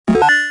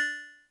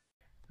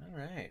All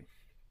right.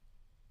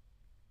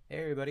 Hey,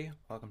 everybody.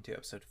 Welcome to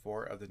episode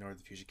 4 of the Northern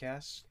Fusion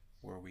Cast,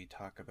 where we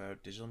talk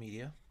about digital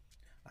media.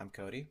 I'm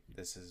Cody.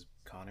 This is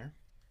Connor.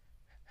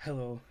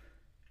 Hello.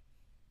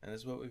 And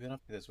this is what we've been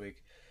up to this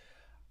week.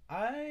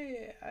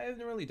 I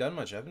haven't really done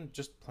much. I've been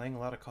just playing a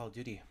lot of Call of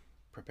Duty,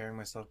 preparing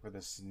myself for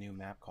this new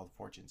map called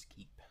Fortune's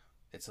Keep.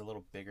 It's a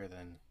little bigger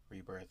than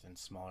Rebirth and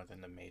smaller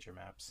than the major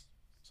maps,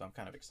 so I'm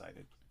kind of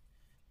excited.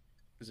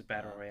 Is it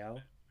Battle Um,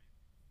 Royale?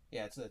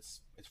 yeah, it's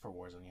for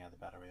Warzone, yeah, the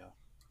Battle Royale.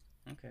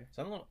 Okay.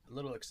 So I'm a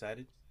little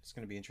excited. It's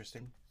going to be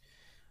interesting.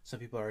 Some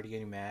people are already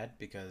getting mad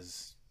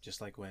because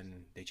just like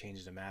when they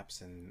changed the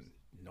maps in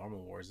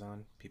normal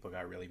Warzone, people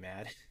got really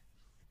mad.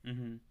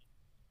 Mm-hmm.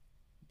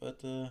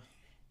 But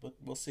but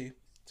we'll see.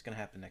 It's gonna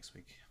happen next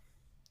week.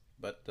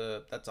 But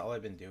that's all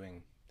I've been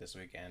doing this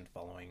weekend,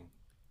 following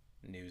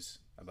news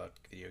about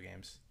video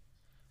games.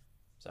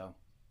 So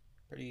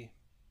pretty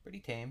pretty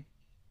tame.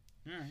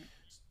 All right.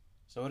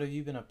 So what have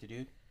you been up to,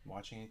 dude?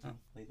 Watching Uh, anything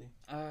lately?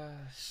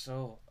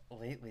 so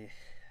lately,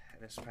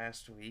 this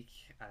past week,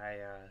 I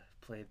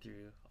played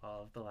through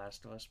all of The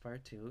Last of Us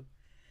Part 2,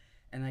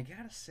 and I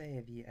gotta say,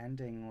 the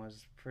ending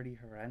was pretty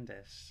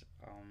horrendous.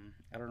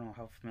 I don't know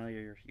how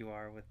familiar you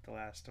are with The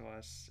Last of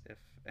Us, if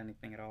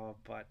anything at all,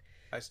 but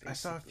I saw a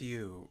basically,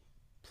 few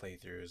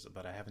playthroughs,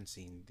 but I haven't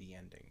seen the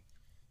ending.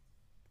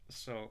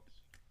 so,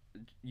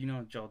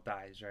 Joel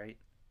dies, right?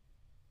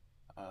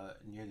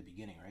 Near the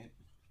beginning, right?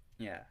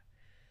 Yeah.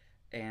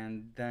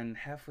 And then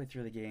halfway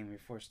through the game, you're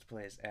forced to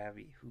play as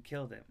Abby, who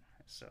killed him.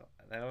 So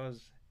that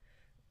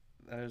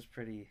was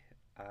pretty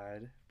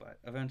odd, but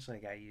eventually I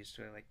got used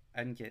to it. Like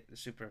I didn't get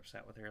super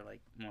upset with her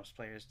like most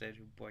players did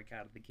who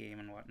boycotted the game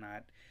and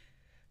whatnot.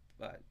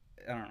 But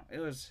I don't know. It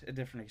was a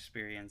different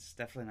experience.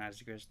 Definitely not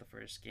as good as the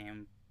first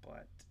game,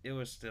 but it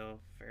was still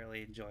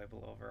fairly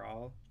enjoyable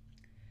overall.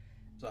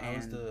 So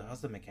And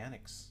how's the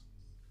mechanics?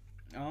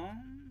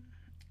 um,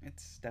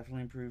 it's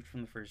definitely improved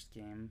from the first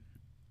game.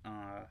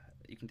 Uh,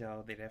 you can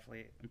tell they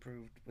definitely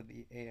improved with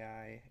the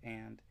AI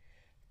and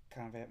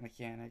combat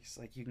mechanics.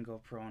 Like you can go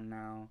prone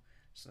now,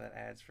 so that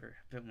adds for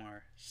a bit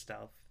more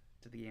stealth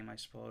to the game, I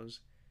suppose.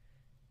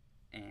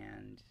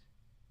 And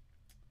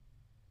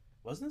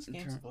Wasn't this in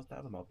game turn, supposed to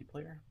have a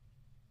multiplayer?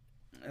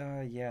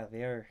 yeah,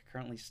 they are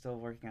currently still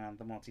working on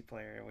the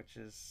multiplayer, which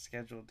is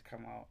scheduled to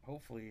come out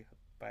hopefully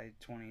by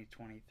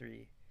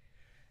 2023.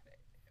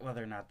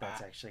 Whether or not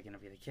that's Ah, actually going to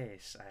be the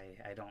case,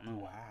 I don't know.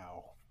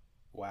 wow.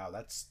 Wow,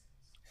 that's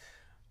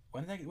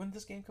when did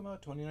this game come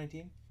out?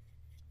 2019?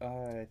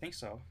 I think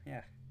so.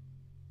 Yeah.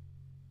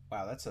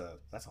 Wow, that's a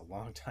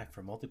long time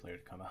for multiplayer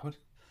to come out.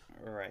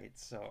 Right.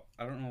 So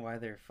I don't know why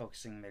they're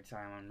focusing their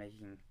time on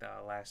making The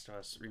Last of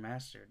Us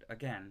remastered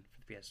again for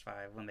the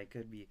PS5 when they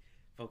could be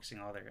focusing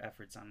all their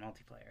efforts on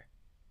multiplayer.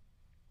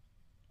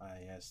 Ah,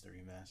 yes, the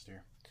remaster.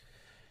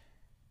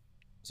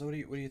 So what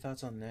are your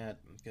thoughts on that?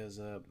 Because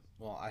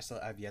well,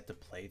 I've yet to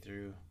play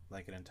through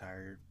like an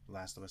entire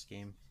Last of Us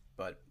game,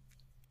 but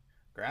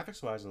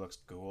graphics wise it looks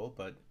cool,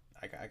 but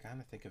I kind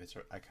of think of it's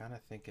I kind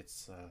of think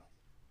it's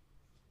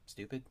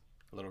stupid,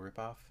 a little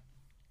ripoff.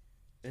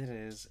 It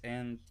is,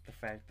 and the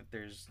fact that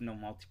there's no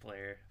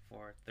multiplayer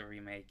for the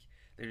remake,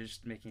 they're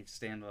just making it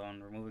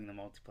standalone, removing the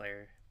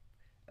multiplayer.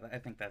 I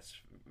think that's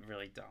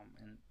really dumb,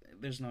 and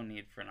there's no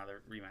need for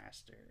another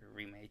remaster or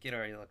remake. It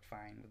already looked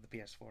fine with the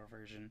PS4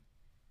 version.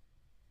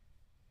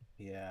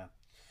 Yeah,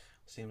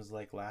 seems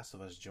like Last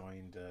of Us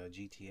joined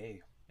GTA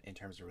in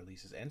terms of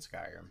releases and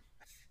Skyrim.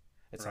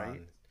 It's Right?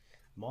 on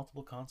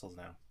multiple consoles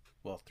now.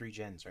 Well, three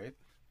gens, right?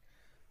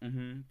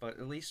 Mm-hmm. But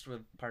at least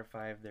with Part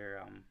 5,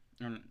 they're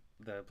or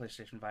the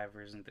PlayStation 5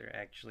 version, they're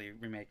actually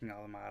remaking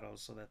all the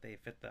models so that they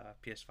fit the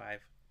PS5.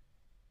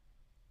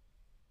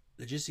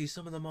 Did you see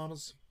some of the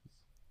models?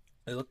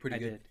 They look pretty I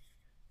good. did.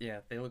 Yeah,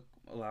 they look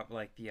a lot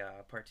like the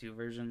Part 2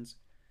 versions,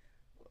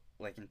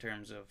 like in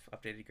terms of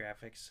updated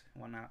graphics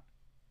and whatnot.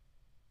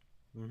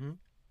 Mm-hmm.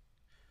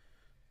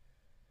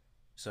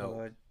 So,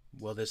 But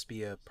will this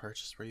be a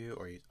purchase for you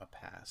or a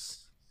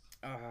pass?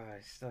 I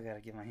still gotta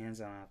get my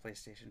hands on a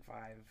PlayStation 5.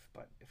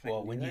 But if I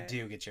Well, can do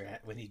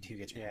that, when you do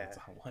get your hands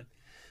yeah. on one.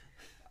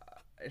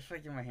 If I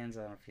get my hands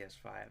on a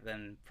PS5,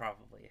 then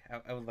probably.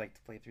 I would like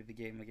to play through the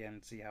game again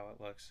and see how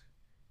it looks.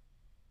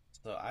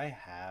 So I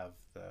have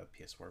the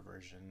PS4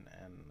 version,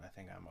 and I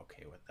think I'm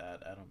okay with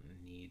that. I don't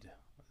need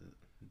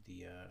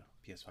the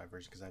PS5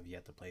 version because I've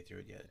yet to play through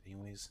it yet,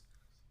 anyways.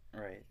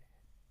 Right.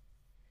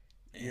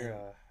 You're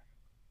And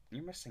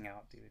you're missing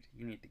out, dude.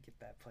 You need to get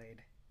that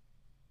played.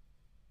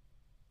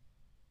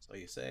 so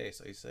you say,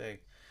 so you say.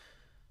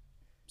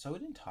 So we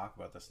didn't talk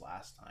about this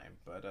last time,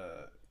 but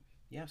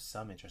you have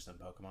some interest in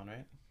Pokemon,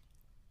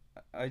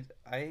 right?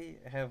 I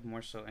have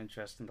more so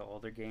interest in the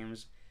older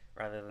games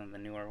rather than the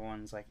newer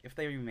ones. Like if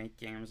they remake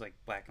games like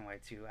Black and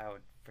White 2, I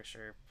would for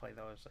sure play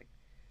those. Like,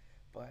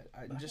 but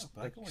I just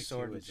Black like and White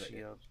Sword 2 and it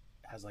Shield.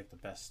 has like the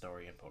best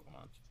story in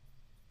Pokemon.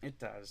 It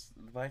does.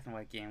 The Black and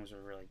White games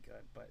are really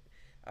good, but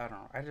I don't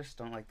know. I just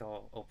don't like the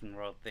whole open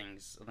world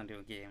things of the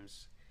new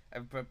games.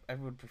 I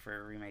would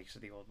prefer remakes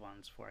of the old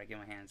ones before I get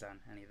my hands on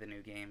any of the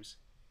new games.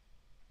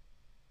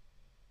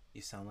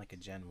 You sound like a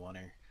Gen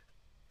 1er.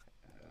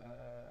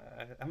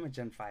 I'm a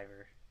Gen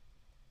 5er.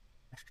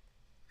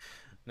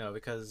 No,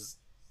 because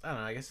I don't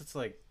know. I guess it's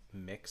like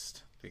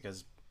mixed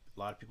because a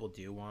lot of people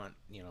do want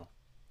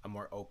a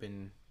more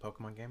open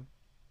Pokemon game,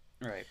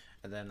 Right.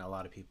 and then a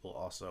lot of people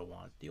also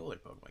want the older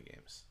Pokemon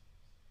games.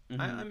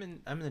 Mm-hmm.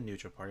 I'm in the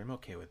neutral party. I'm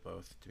okay with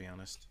both, to be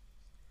honest.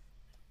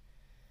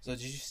 So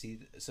did you see?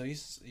 So you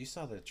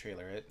saw the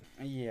trailer, right?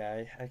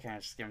 Yeah, I kind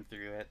of skimmed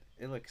through it.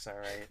 It looks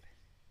alright.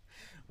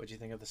 What do you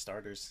think of the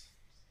starters?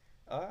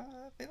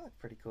 They look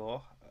pretty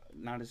cool.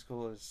 Not as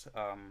cool as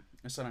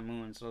Sun and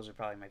Moon. So those are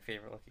probably my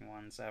favorite looking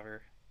ones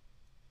ever.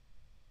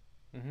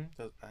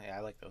 I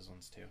like those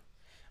ones too.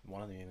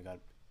 One of them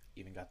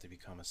even got to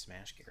become a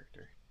Smash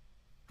character.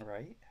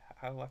 Right?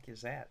 How lucky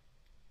is that?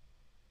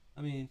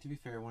 I mean, to be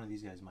fair, one of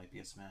these guys might be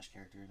a Smash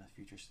character in a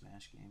future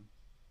Smash game.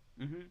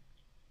 Mm-hmm.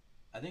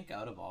 I think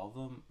out of all of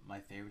them, my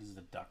favorite is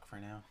the duck for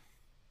now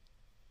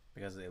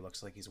because it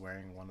looks like he's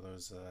wearing one of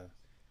those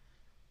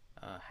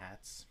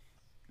hats.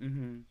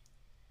 Mm-hmm.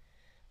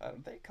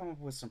 They come up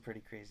with some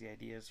pretty crazy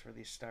ideas for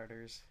these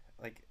starters.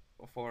 Like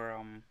for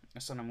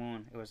Sun and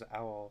Moon, it was an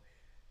owl,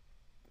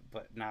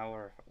 but now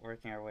we're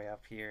working our way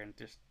up here, and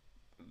just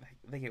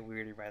they get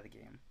weirder by the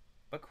game,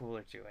 but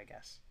cooler too, I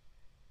guess.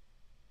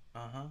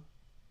 Uh huh.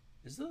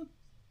 Is the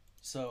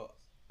so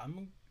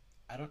I'm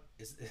I don't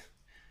is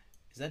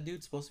that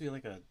dude supposed to be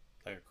like a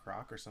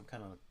croc or some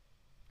kind of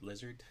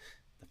lizard,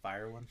 the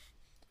fire one?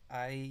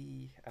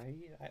 I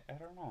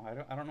don't know.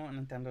 I don't know what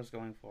Nintendo's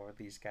going for with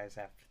these guys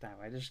half the time.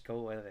 I just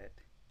go with it.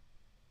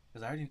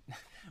 Because I already,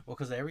 well,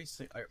 because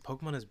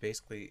Pokemon is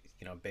basically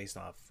based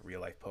off real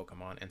life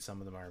Pokemon, and some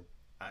of them are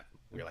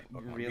real life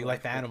Pokemon, Real real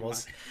life life Pokemon.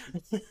 animals,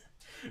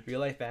 real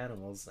life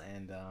animals,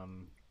 and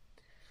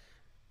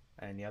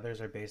the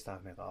others are based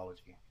off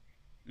mythology.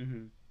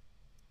 Mm-hmm.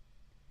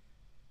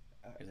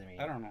 Because I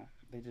I mean, don't know.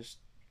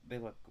 They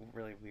look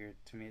really weird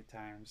to me at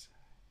times.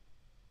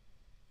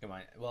 come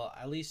on, well,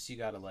 at least you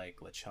gotta like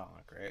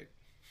Lechonk, right?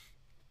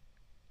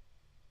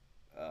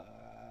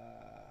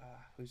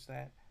 Who's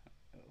that?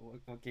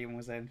 What game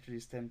was that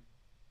introduced in?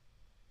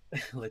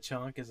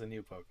 Lechonk is a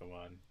new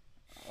Pokemon.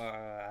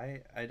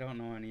 I don't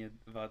know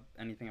about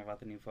anything about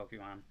the new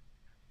Pokemon.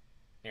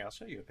 Here, I'll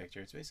show you a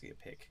picture. It's basically a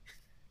pig.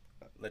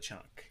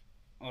 Lechonk.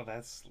 Oh,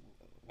 that's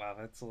wow.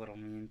 That's a little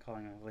mean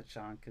calling him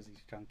Lechonk because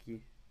he's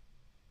chunky.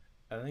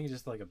 I think it's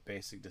just like a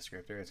basic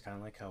descriptor. It's kind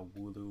of like how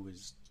Wooloo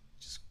was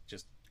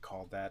just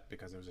called that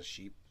because it was a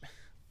sheep.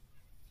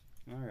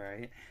 All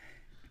right,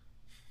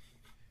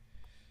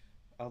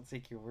 I'll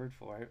take your word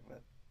for it,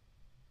 but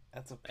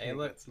that's a Hey, pig.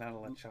 look, That's not a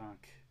Lechonk.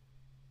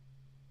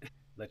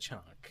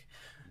 Lechonk,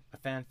 a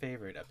fan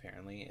favorite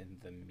apparently in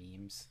the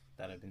memes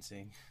that I've been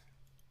seeing.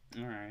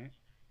 All right.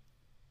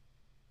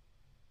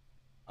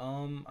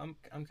 I'm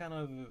kind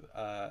of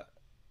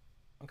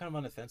I'm kind of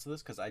on the fence of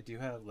this because I do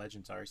have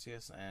Legends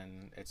Arceus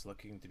and it's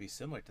looking to be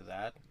similar to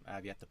that.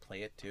 I've yet to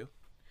play it too,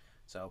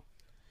 so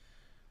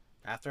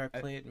after I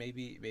I play it,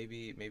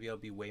 maybe I'll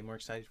be way more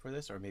excited for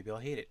this, or maybe I'll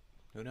hate it.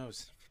 Who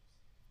knows?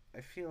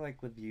 I feel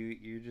like with you,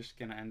 you're just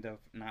gonna end up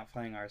not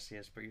playing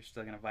Arceus, but you're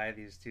still gonna buy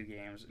these two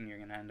games, and you're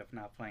gonna end up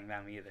not playing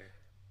them either.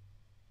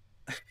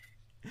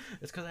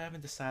 It's because I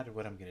haven't decided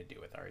what I'm gonna do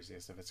with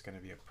Arceus, if it's gonna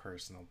be a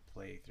personal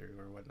playthrough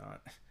or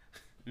whatnot.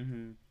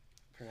 Mm-hmm.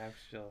 Perhaps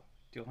you'll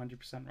do a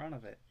 100% run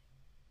of it.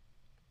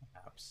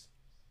 Perhaps.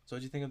 So, what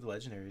do you think of the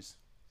legendaries?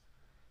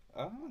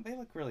 Oh, they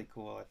look really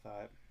cool. I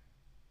thought.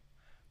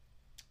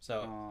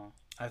 So,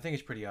 Uh, I think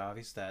it's pretty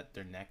obvious that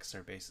their necks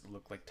are basically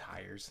look like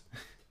tires.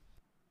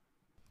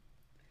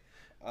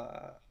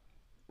 uh,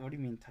 what do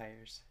you mean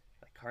tires?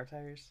 Like car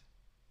tires?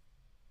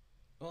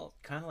 Well,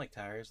 kind of like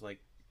tires. Like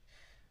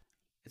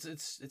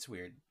it's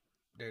weird.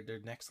 Their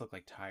necks look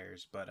like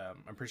tires, but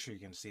I'm pretty sure you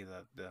can see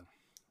the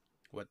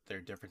what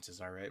their differences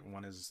are. Right,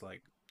 one is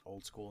like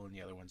old school, and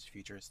the other one's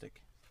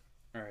futuristic.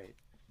 All right.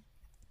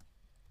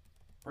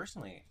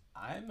 Personally,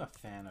 I'm a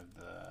fan of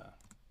the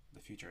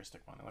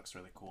futuristic one. It looks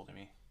really cool to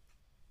me.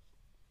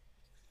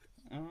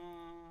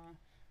 Uh,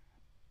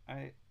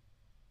 I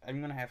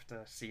I'm gonna have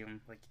to see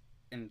them like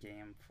in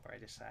game before I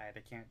decide.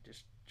 I can't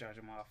just judge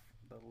them off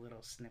the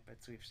little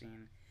snippets we've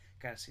seen.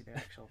 Gotta see their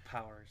actual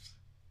powers.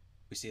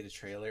 We see the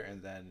trailer,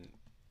 and then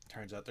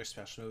turns out their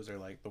special moves are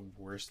like the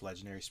worst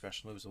legendary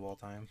special moves of all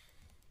time.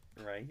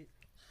 Right?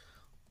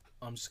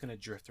 I'm just gonna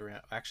drift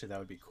around. Actually, that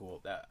would be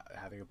cool. That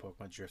having a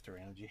Pokemon drift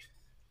around you.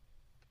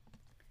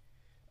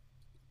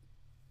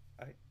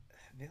 I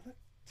they look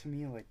to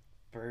me like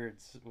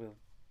birds with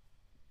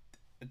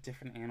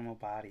different animal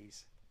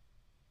bodies.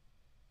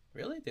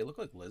 Really, they look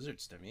like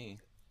lizards to me.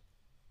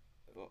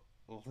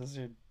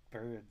 Lizard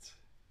birds.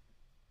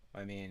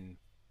 I mean,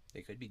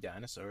 they could be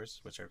dinosaurs,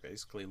 which are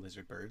basically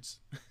lizard birds.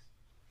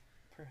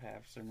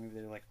 Perhaps, or maybe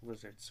they're like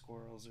lizard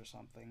squirrels or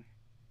something.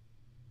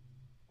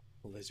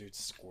 Lizard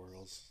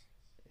squirrels.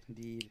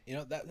 Indeed.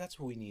 That's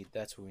what we need.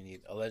 That's what we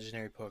need. A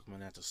legendary Pokemon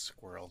that's a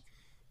squirrel.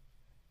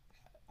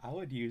 I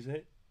would use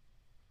it.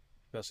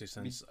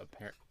 Especially Be- since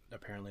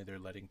apparently they're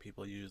letting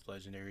people use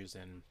legendaries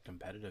in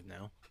competitive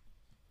now.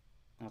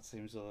 that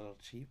seems a little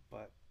cheap,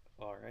 but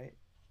alright.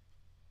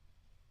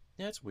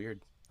 Yeah, it's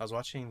weird. I was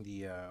watching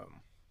the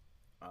um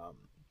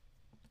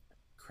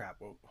crap.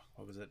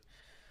 What was it?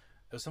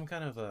 It was some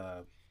kind of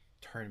a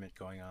tournament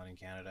going on in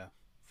Canada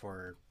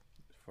for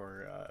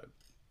for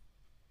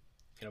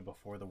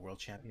before the world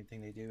champion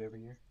thing they do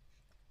every year.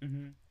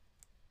 Mm-hmm.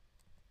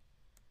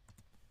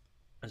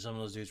 And some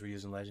of those dudes were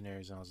using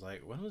legendaries, and I was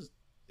like, when was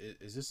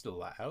is this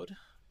allowed?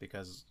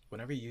 Because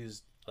whenever you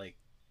used like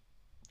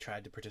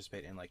tried to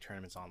participate in like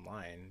tournaments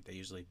online, they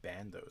usually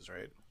banned those,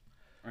 right?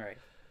 Right.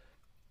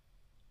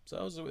 So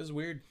it was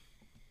weird,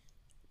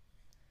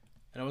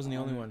 and I wasn't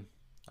the only Um. one.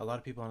 A lot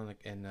of people on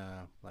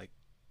like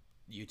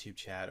YouTube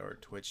chat or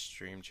Twitch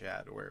stream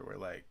chat were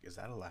like, "Is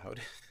that allowed?"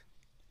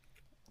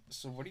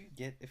 So what do you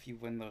get if you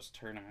win those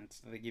tournaments?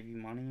 Do they give you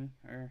money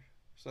or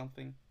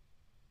something?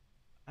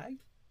 I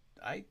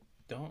I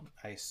don't.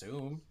 I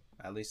assume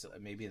at least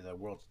maybe the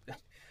world.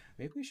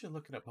 Maybe we should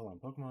look it up. Hold on,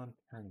 Pokemon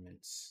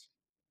tournaments.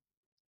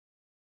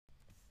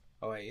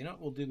 Oh wait,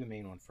 we'll do the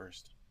main one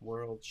first.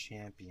 World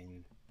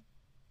Championships.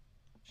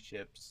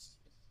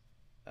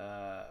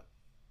 Uh,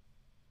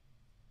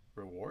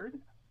 Reward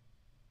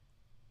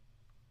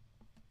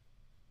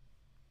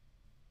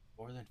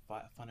more than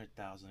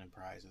 500,000 in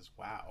prizes.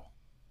 Wow.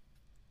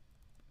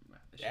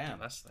 They should give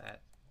Damn. us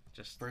that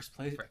just First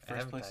place. for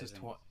First place is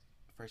advertising.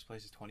 First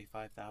place is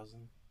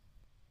 25,000.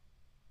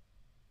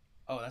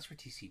 Oh, that's for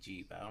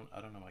TCG, but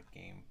I don't know what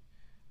game.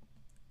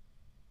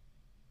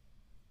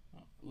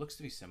 Oh, looks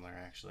to be similar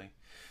actually.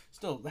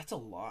 Still, that's a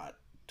lot.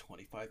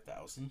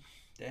 25,000.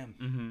 Damn.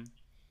 Mm-hmm.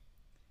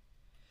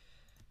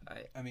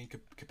 I I mean,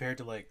 compared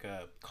to like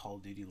Call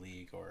of Duty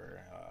League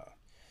or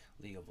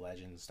League of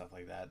Legends stuff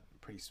like that,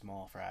 pretty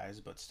small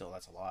fries, but still,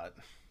 that's a lot.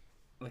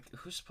 like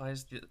who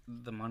supplies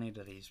the money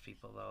to these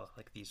people though?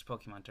 Like these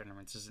Pokemon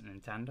tournaments, is it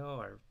Nintendo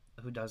or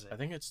who does I it?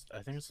 think it's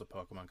the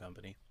Pokemon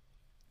Company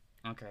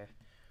Okay.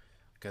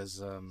 because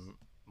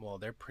well,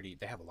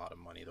 they have a lot of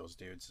money, those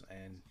dudes,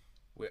 and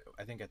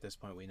I think at this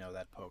point we know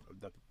that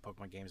the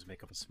Pokemon games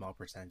make up a small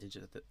percentage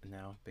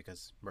now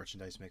because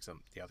merchandise makes up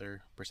the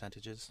other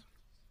percentages.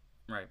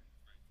 Right.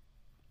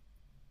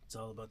 It's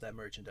all about that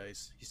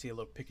merchandise. You see a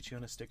little Pikachu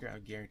on a sticker, I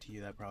guarantee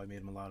you that probably made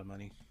him a lot of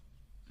money.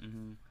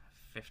 Mm-hmm.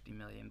 50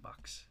 million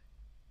bucks.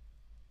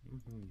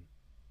 Mm-hmm.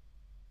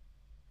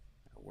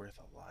 Worth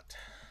a lot.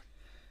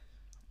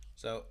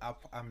 So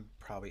I'm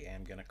probably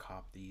am gonna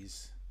cop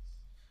these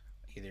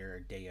either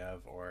a day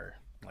of or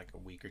like a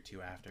week or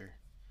two after.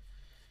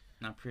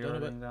 Not Don't know about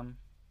pre-ordering them.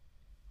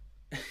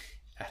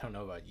 I don't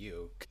know about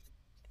you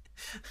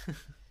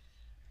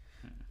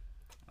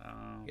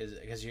Um,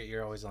 because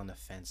you're always on the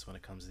fence when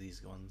it comes to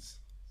these ones.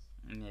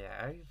 yeah,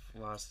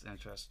 I've lost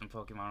interest in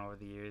Pokemon over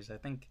the years. I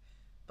think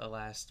the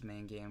last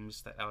main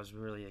games that I was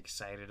really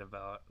excited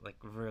about, like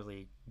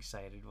really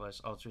excited, was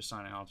Ultra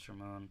Sun and Ultra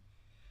Moon.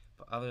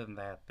 But other than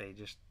that,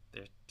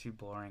 they're too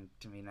boring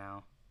to me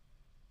now.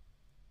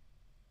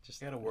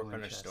 Just You got to no work on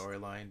their interest.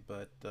 storyline,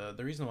 but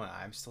the reason why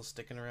I'm still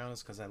sticking around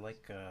is because I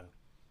like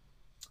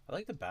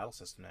the battle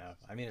system now.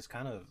 I mean, it's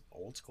kind of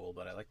old school,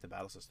 but I like the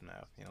battle system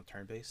now.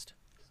 Turn based.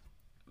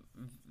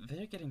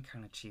 They're getting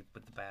kind of cheap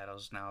with the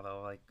battles now,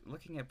 though. Like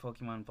looking at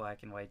Pokemon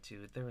Black and White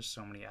 2, there was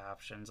so many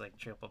options like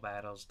triple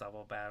battles,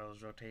 double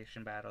battles,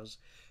 rotation battles,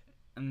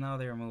 and now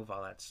they remove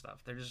all that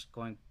stuff. They're just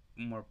going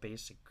more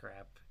basic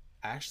crap.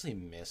 I actually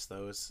miss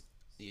those.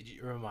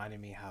 You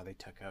reminded me how they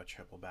took out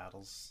triple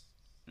battles.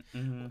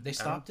 Mm-hmm. They I don't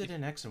stopped it think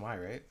in X and Y,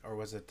 right? Or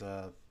was it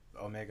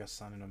Omega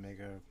Sun and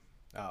Omega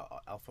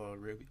Alpha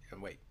Ruby?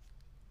 Wait,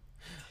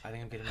 I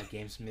think I'm getting my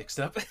games mixed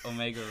up.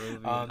 Omega Ruby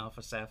and um,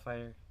 Alpha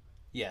Sapphire.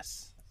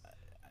 yes,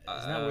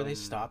 isn't that where they Um,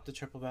 stopped the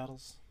triple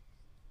battles?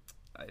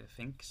 I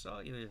think so.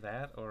 Either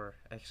that or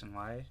X and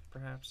Y,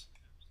 perhaps.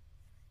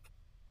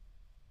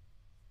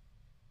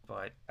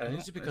 But I I think don't.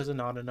 it's because of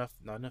not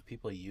enough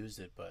people used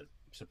it, but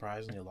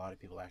surprisingly, a lot of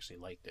people actually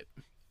liked it,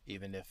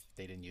 even if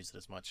they didn't use it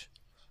as much.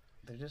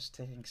 They're just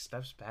taking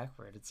steps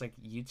backward. It's like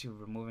YouTube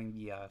removing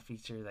the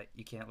feature that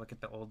you can't look at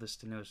the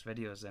oldest to newest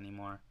videos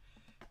anymore.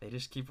 They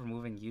just keep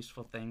removing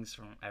useful things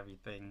from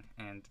everything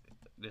and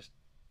just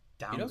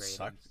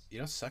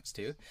downgrading. Sucks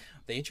too.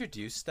 They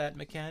introduced that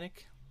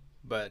mechanic,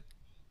 but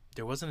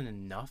there wasn't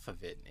enough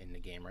of it in the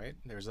game, right?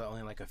 There was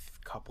only like a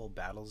couple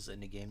battles in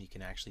the game you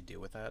can actually do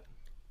with that.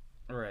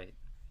 Right.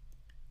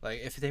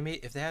 Like if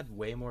they had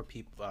way more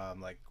people,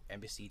 like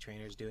NPC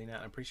trainers doing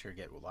that, I'm pretty sure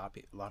get a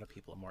lot of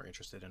people more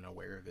interested and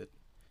aware of it.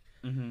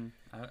 Mm-hmm.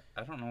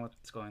 I don't know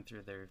what's going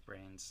through their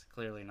brains.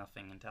 Clearly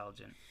nothing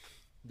intelligent.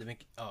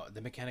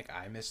 The mechanic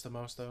I miss the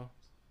most though,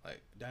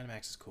 like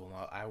Dynamax is cool. And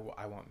all.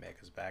 I want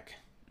Megas back.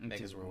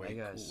 Megas Dude, were way cool,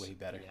 Megas, way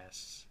better.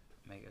 yes.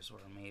 Megas were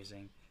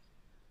amazing.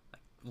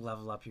 Like,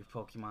 level up your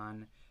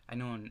Pokemon. I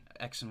know in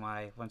X and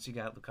Y, once you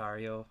got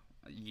Lucario,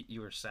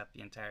 you were set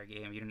the entire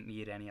game. You didn't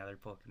need any other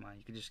Pokemon.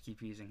 You could just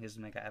keep using his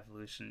Mega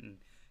Evolution and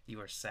you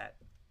were set.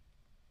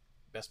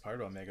 Best part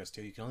about Megas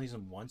too, you can only use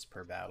them once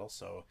per battle,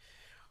 so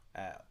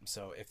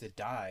if it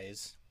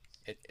dies,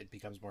 it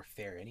becomes more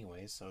fair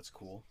anyways. So it's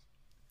cool.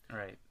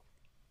 Right.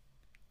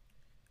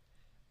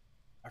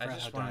 I I forgot how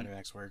just want.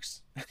 Dynamax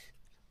works,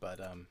 but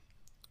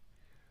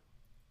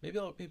maybe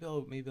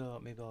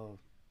I'll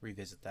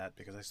revisit that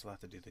because I still have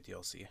to do the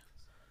DLC.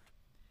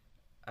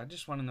 I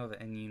just want to know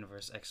the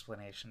in-universe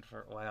explanation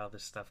for why all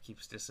this stuff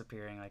keeps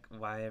disappearing. Like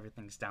why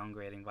everything's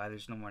downgrading. Why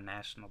there's no more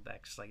national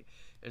decks. Like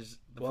is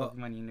the Well,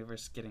 Pokemon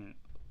universe getting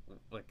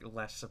like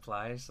less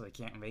supplies, so they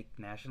can't make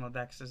national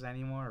dexes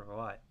anymore, or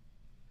what?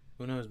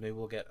 who knows? Maybe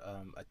we'll get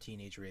a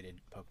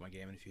teenage-rated Pokemon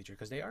game in the future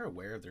because they are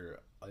aware of their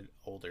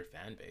older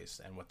fan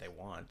base and what they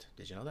want.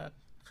 Did you know that?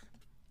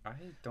 I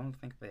don't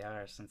think they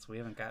are, since we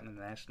haven't gotten a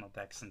national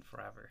dex in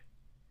forever.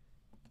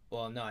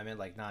 Well, no, I meant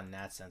like not in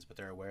that sense, but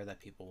they're aware that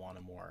people want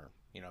a more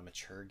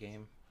mature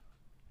game,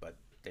 but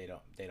they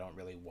don't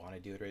really want to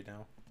do it right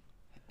now.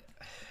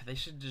 They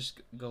should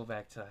just go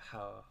back to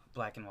how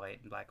Black and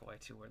White and Black and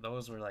White 2 were.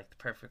 Those were like the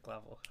perfect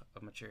level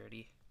of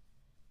maturity.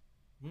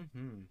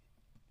 Hmm.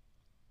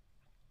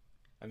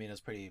 I mean,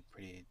 it's pretty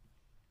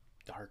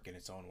dark in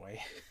its own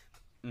way.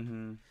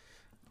 Mm-hmm.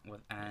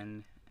 With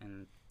N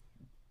and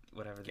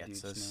whatever the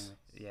Gets dude's us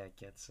name. Yeah, it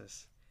gets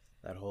us.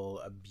 that whole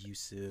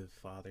abusive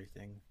father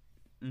thing.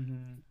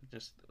 Mm-hmm.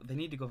 Just they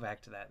need to go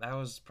back to that. That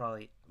was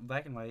probably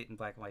Black and White and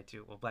Black and White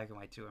 2. Well, Black and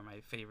White 2 are my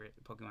favorite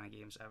Pokemon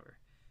games ever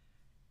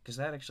because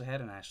that actually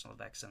had a national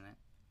dex in it.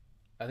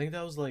 I think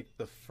that was like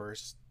the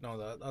first. No,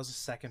 that was the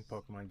second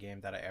Pokemon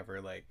game that I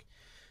ever like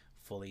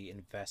fully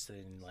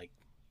invested in, like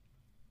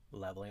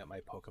leveling up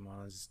my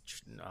Pokemon's,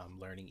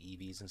 learning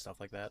EVs and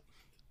stuff like that.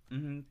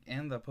 Mm-hmm.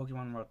 And the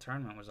Pokemon World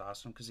Tournament was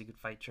awesome because you could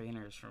fight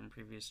trainers from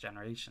previous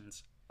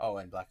generations. Oh,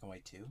 and Black and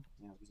White too.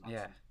 Yeah, it was Yeah,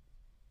 awesome.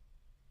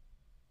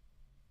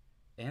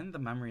 and the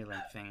memory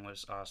link thing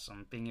was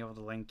awesome. Being able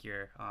to link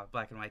your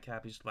Black and White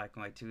copies to Black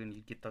and White 2, and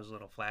you'd get those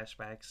little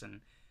flashbacks,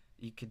 and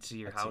you could see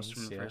your house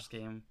from Cutscenes, the yeah, first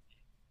game.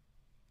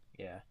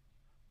 yeah,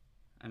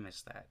 I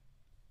miss that.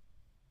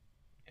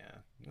 yeah.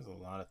 There's a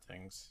lot of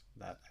things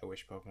that I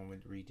wish Pokemon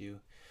would redo.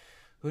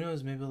 Who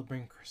knows? Maybe they'll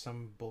bring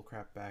some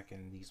bullcrap back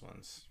in these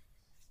ones.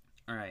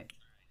 All right.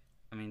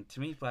 I mean, to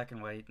me, Black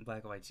and White and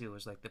Black and White 2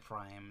 was like the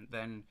prime.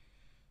 Then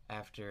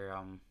after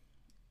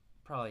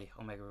probably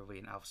Omega Ruby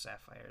and Alpha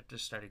Sapphire, it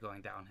just started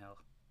going downhill.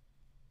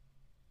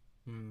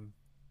 Hmm.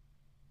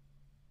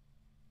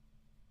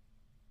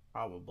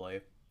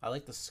 Probably. I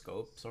like the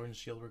scope Sword and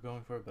Shield were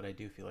going for, but I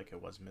do feel like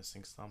it was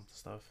missing some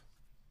stuff.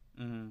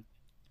 Mm-hmm.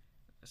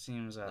 It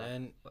seems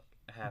And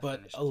a half but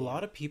finished game. a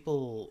lot of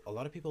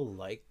people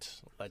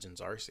liked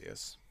Legends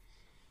Arceus.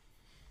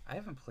 I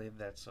haven't played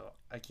that, so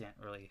I can't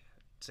really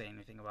say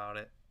anything about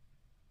it.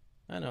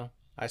 I know.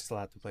 I still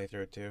have to play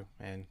through it too,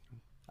 and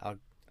I'll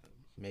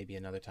maybe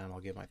another time I'll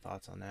give my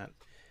thoughts on that.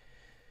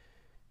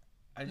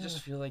 I just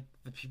feel like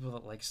the people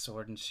that like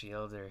Sword and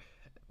Shield are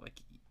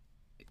like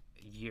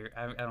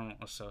I don't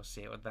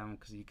associate with them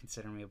because you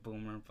consider me a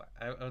boomer, but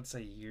I would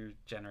say your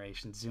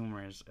generation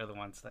Zoomers are the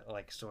ones that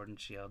like Sword and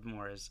Shield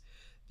more as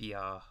the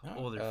Not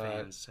older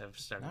fans have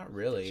started not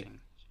really. ditching.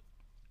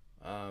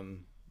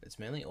 It's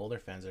mainly older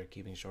fans that are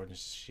keeping Sword and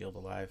Shield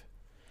alive.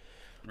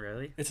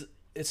 Really? It's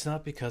it's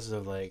not because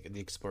of like the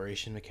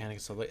exploration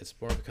mechanics of it. It's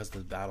more because of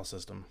the battle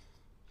system.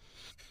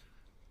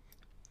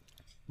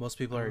 Most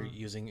people are Uh,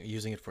 using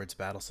it for its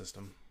battle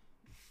system.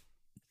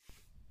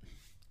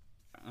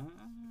 uh,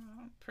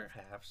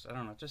 Perhaps I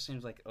don't know. It just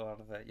seems like a lot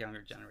of the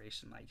younger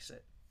generation likes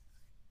it.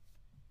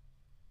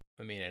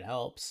 I mean, it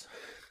helps.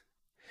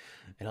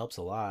 It helps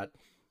a lot.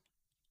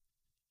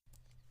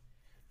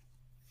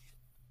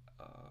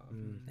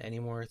 Um, Any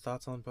more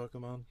thoughts on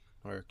Pokemon,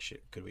 or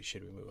should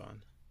we move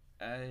on?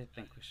 I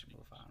think we should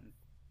move on.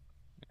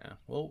 Yeah,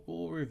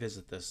 we'll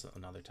revisit this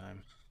another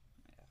time.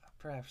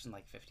 Perhaps in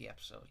like 50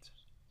 episodes.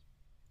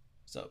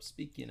 So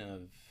speaking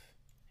of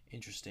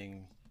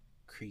interesting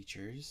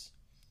creatures,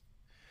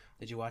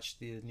 did you watch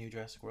the new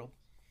Jurassic World?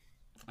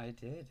 I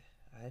did.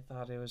 I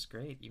thought it was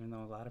great, even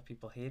though a lot of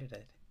people hated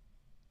it.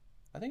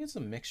 I think it's a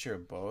mixture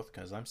of both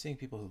because I'm seeing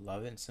people who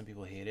love it and some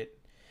people hate it.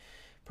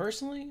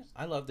 Personally,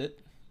 I loved it.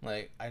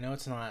 Like I know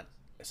it's not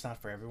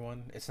for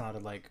everyone. It's not a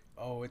like,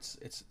 oh, it's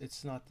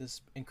not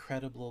this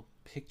incredible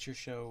picture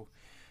show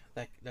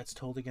that's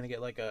totally gonna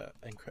get like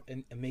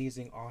an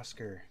amazing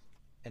Oscar,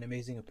 an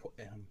amazing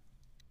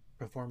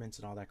performance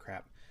and all that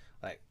crap.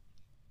 Like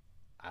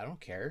I don't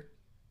care.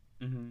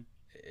 Mm-hmm.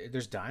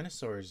 There's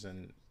dinosaurs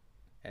and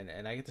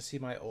I get to see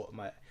my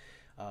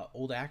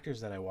old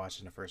actors that I watched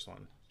in the first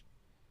one.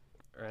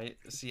 Right?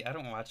 See, I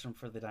don't watch them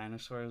for the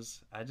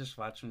dinosaurs. I just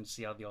watch them to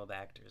see all the old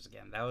actors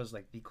again. That was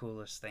like the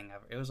coolest thing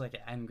ever. It was like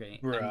an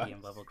Bruh.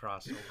 endgame level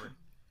crossover.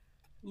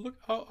 Look,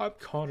 I'm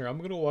Connor.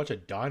 I'm gonna watch a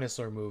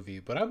dinosaur movie,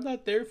 but I'm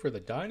not there for the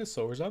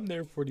dinosaurs. I'm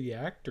there for the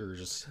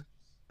actors.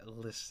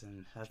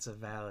 Listen, that's a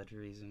valid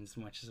reason as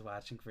much as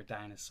watching for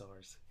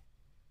dinosaurs.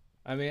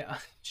 I mean,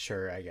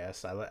 sure, I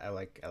guess I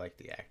like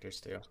the actors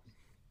too.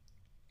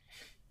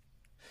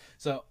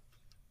 So,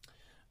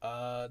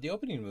 the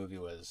opening movie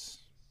was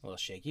a little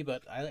shaky,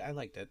 but I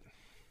liked it.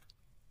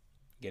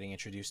 Getting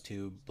introduced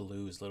to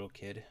Blue's little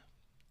kid.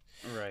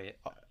 Right.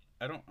 Uh,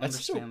 I don't That's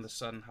such a. understand the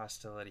sudden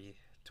hostility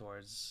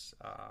towards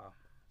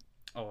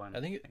Owen.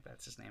 I think I it. think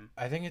that's his name.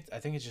 I think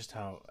it's just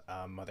how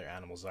mother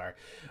animals are.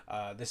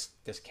 This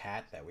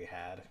cat that we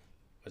had.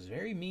 was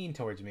very mean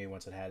towards me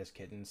once it had his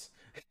kittens.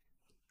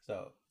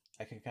 So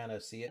I can kind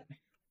of see it.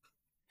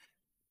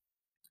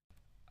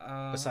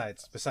 Uh,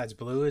 Besides,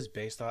 Blue is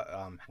based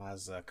on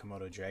has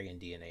Komodo dragon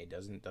DNA,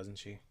 doesn't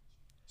she?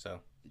 So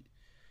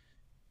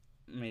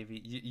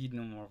maybe you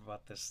know more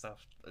about this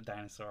stuff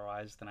dinosaur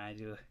wise than I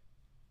do.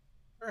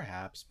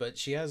 perhaps, but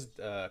she has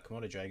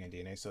Komodo dragon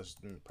DNA, so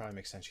it probably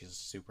makes sense she's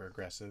super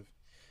aggressive.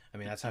 I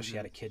mean, that's how she Hmm.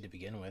 had a kid to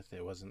begin with.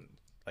 It wasn't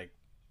like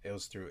it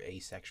was through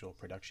asexual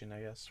production,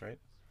 I guess, right?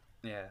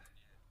 Yeah,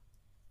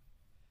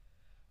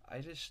 I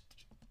just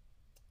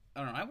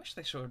I don't know. I wish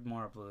they showed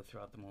more of Blue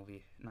throughout the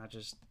movie, not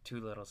just two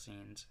little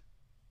scenes.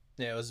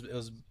 Yeah, it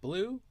was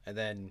Blue, and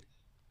then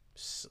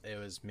it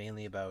was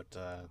mainly about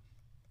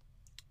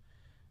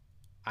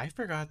I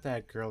forgot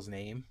that girl's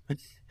name,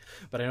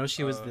 but I know Uh,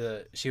 she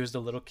was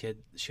the little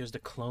kid. She was the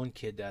clone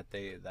kid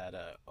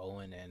that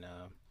Owen and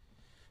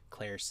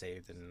Claire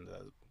saved in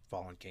the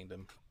Fallen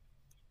Kingdom.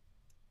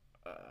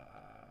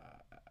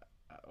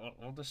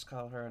 we'll just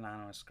call her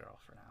Anonymous Girl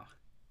for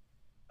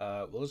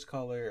now. We'll just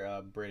call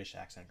her British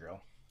accent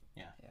girl.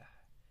 Yeah. Yeah,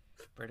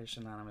 British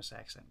Anonymous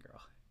Accent Girl.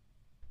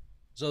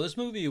 So this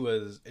movie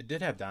it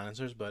did have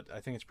dinosaurs, but I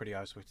think it's pretty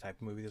obvious what type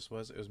of movie this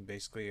was. It was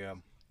basically a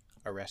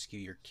rescue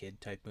your kid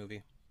type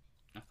movie.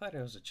 I thought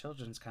it was a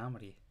children's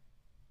comedy.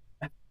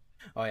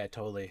 Oh yeah,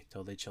 totally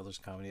children's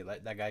comedy.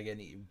 Like that guy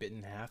getting bitten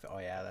in half. Oh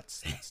yeah,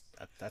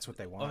 that's what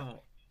they want.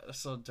 Oh,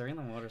 so during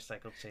the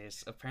motorcycle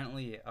chase,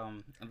 apparently,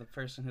 the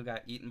person who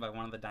got eaten by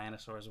one of the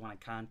dinosaurs won a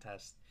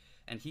contest,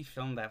 and he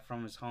filmed that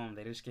from his home.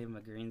 They just gave him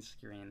a green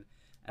screen,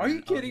 and Are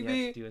you then all he kidding had to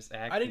me? do was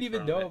act I in didn't even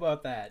front of know it.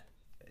 about that.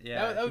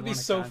 Yeah, That he would be won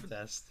a so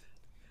contest.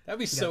 that'd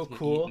be He got so to get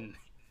cool. eaten.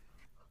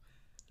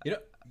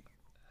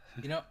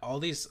 You know, all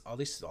this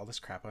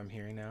crap I'm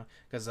hearing now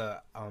because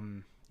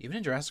even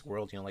in Jurassic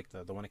World, like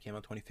the one that came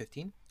out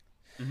 2015,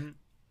 Hmm.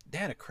 they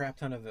had a crap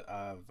ton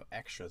of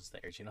extras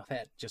there. Do you know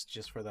that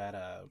just for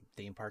that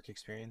theme park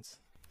experience?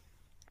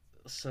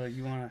 So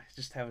you want to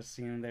just have a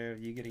scene there of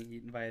you getting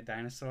eaten by a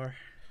dinosaur?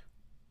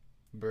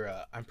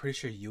 Bruh, I'm pretty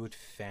sure you would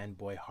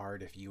fanboy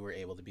hard if you were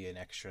able to be an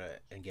extra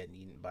and getting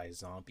eaten by a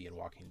zombie in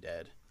Walking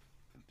Dead.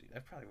 Dude, I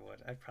probably would.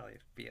 I'd probably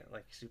be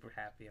like super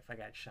happy if I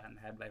got shot in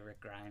the head by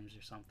Rick Grimes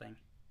or something,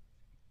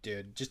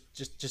 Dude,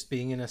 just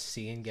being in a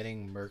scene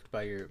getting murked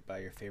by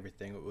your favorite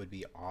thing would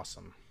be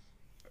awesome.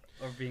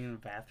 or being in a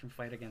bathroom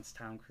fight against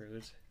Tom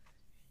Cruise,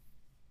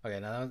 Okay,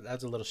 now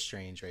that's a little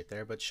strange right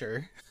there, but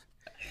sure.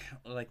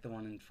 like the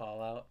one in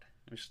Fallout,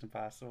 Mission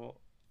Impossible.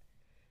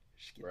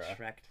 Just get Bruh.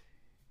 shreked.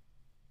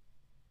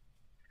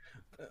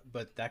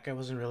 But that guy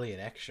wasn't really an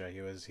extra.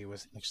 He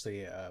was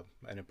actually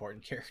an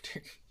important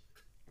character.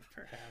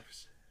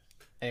 Perhaps.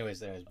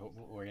 Anyways,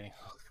 we're getting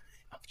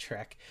off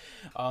track.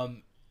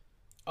 Um,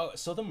 oh,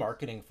 so the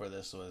marketing for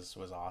this was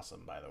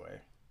awesome, by the way.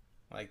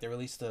 Like they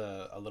released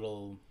a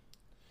little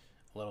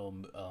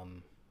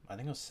I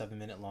think it was 7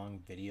 minute long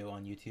video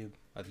on YouTube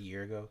like a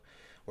year ago,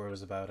 where it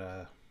was about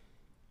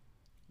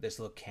this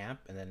little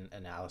camp and then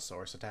an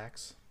Allosaurus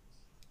attacks.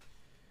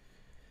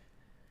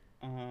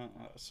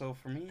 So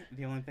for me,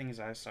 the only things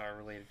I saw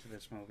related to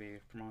this movie,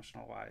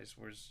 promotional wise,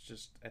 was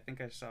just I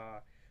think I saw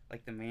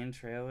like the main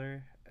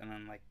trailer and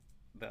then like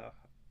the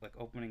like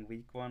opening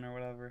week one or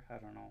whatever. I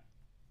don't know.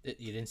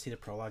 You didn't see the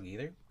prologue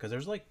either, because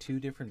there's like two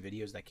different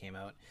videos that came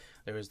out.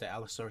 There was the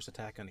Allosaurus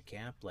attack on the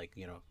camp, like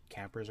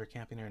campers are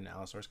camping there and the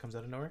Allosaurus comes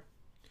out of nowhere.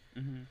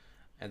 Hmm.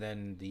 And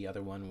then the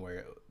other one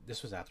where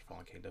this was after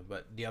Fallen Kingdom,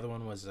 but the other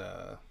one was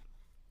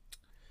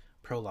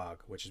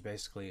prologue, which is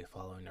basically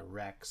following a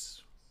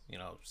Rex,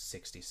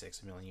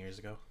 66 million years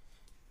ago.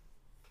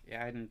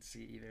 Yeah, I didn't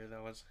see either of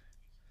those.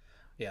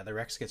 Yeah, the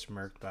Rex gets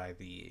murked by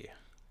the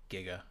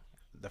Giga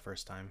the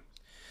first time.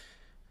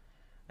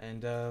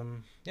 And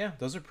yeah,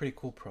 those are pretty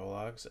cool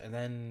prologues. And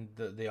then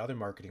the other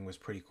marketing was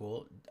pretty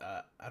cool.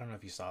 I don't know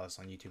if you saw this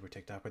on YouTube or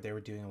TikTok, but they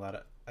were doing a lot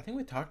of.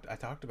 I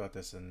talked about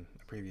this in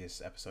a previous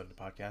episode of the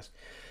podcast,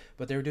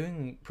 but they were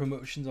doing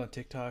promotions on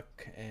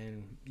TikTok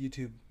and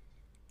YouTube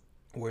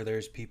where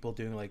there's people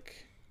doing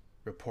like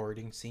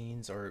reporting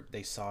scenes or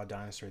they saw a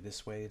dinosaur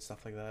this way and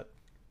stuff like that.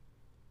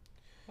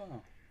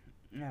 Oh,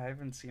 yeah, I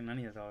haven't seen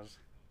any of those.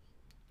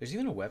 There's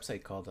even a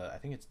website called I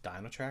think it's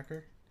Dino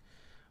Tracker,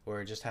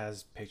 where it just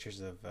has pictures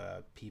of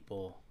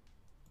people,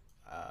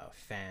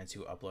 fans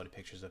who uploaded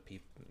pictures of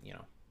people,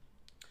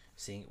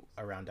 seeing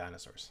around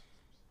dinosaurs.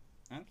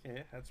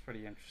 Okay, that's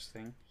pretty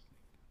interesting.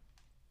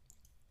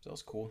 So it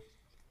was cool.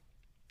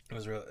 It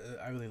was real.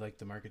 I really liked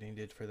the marketing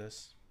did for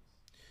this.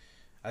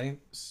 I think,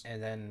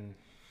 and then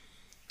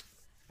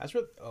as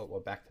for oh well,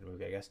 back to the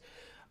movie, I guess.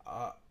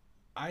 Uh,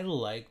 I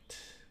liked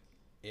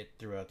it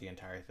throughout the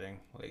entire thing.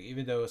 Like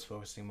even though it was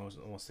focusing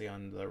mostly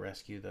on the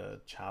rescue, the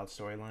child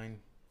storyline,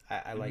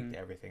 I Hmm. liked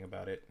everything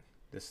about it.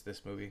 This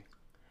movie,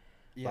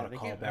 a lot Yeah, of they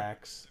get.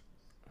 callbacks,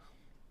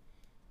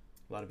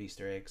 a lot of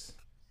Easter eggs,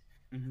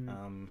 Mm-hmm.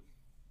 um,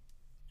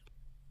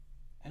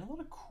 and a lot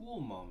of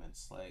cool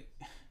moments. Like,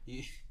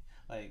 you,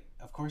 like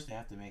of course they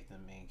have to make the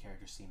main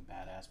character seem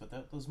badass,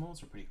 but those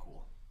moments are pretty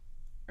cool.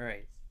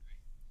 Right.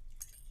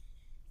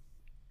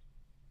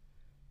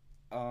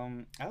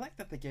 I like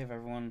that they gave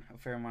everyone a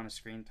fair amount of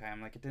screen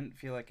time. Like, it didn't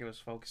feel like it was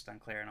focused on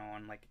Claire and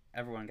Owen. Like,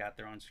 everyone got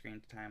their own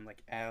screen time.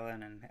 Like,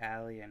 Alan and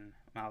Allie and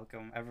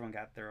Malcolm, everyone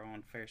got their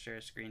own fair share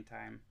of screen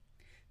time.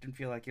 Didn't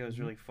feel like it was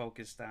Hmm. really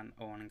focused on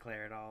Owen and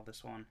Claire at all,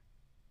 this one.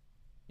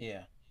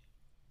 Yeah,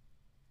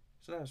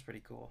 So that was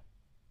pretty cool.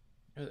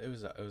 it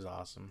was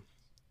awesome.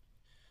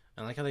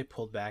 I like how they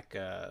pulled back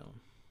the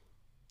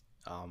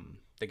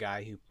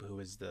guy who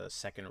was the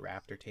second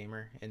raptor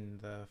tamer in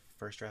the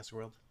first Jurassic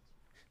World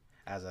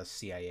as a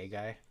CIA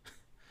guy.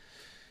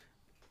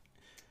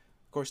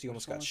 Of course, he Which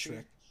almost one got was he?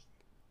 Shrek.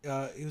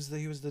 He was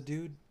the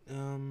dude.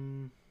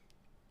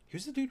 He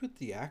was the dude with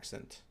the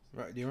accent.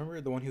 Right? Do you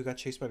remember the one who got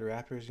chased by the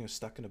raptors?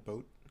 Stuck in a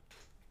boat.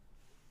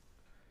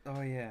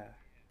 Oh, yeah.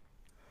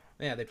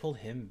 Yeah, they pulled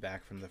him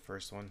back from the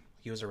first one.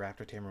 He was a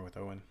raptor tamer with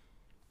Owen.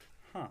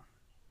 Huh.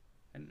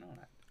 I didn't know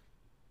that.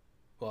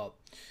 Well,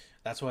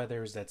 that's why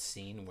there was that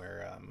scene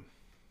where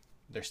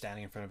they're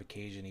standing in front of a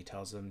cage and he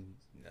tells them,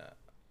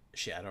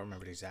 shit, I don't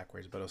remember the exact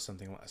words, but it was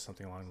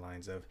something along the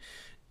lines of,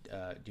 do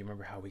you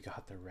remember how we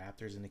got the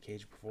raptors in the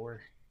cage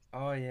before?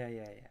 Oh, yeah,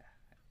 yeah, yeah.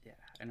 Yeah,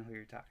 I know who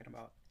you're talking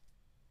about.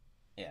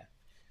 Yeah.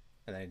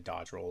 And then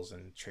dodge rolls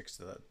and tricks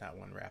that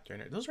one raptor.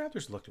 And those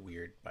raptors looked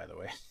weird, by the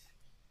way.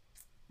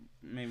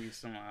 Maybe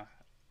some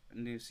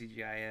new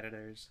CGI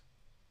editors.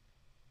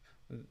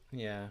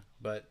 Yeah,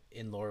 but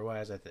in lore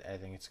wise, I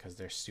think it's because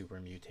they're super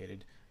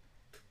mutated.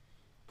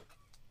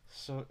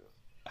 So,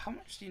 how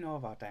much do you know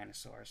about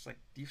dinosaurs? Like,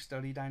 do you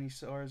study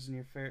dinosaurs in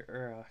your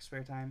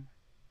spare time?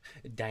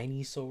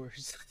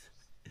 Dinosaurs.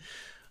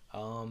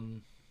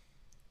 um,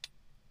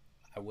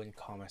 I wouldn't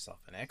call myself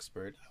an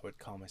expert. I would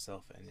call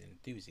myself an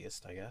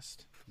enthusiast, I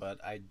guess.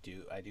 But I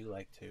do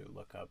like to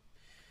look up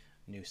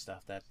new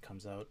stuff that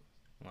comes out,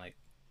 like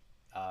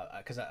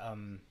because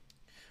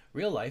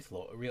real life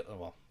lore,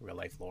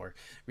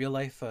 real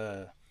life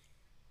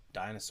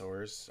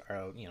dinosaurs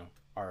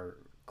are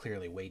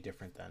clearly way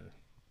different than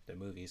the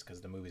movies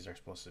because the movies are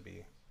supposed to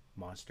be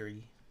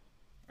monstery.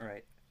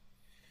 Right.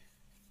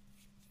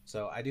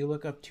 So I do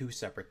look up two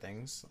separate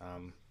things.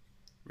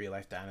 Real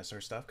life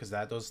dinosaur stuff because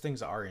that those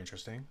things are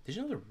interesting. Did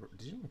you know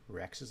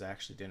Rexes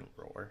actually didn't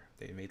roar?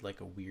 They made like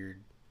a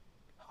weird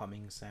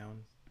humming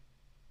sound.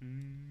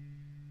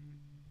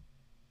 Mm,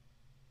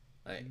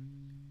 Like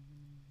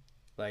mm.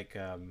 like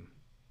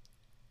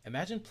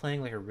imagine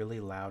playing like a really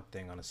loud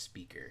thing on a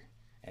speaker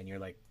and you're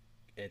like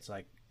it's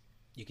like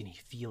you can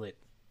feel it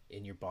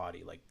in your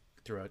body like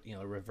throughout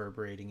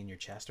reverberating in your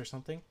chest or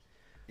something.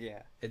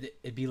 Yeah.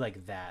 It'd be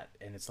like that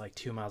and it's like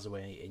 2 miles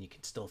away and you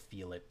can still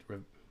feel it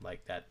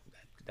like that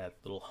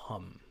little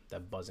hum,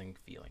 that buzzing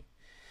feeling.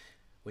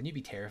 Wouldn't you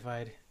be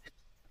terrified?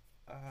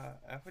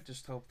 I would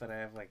just hope that I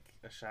have like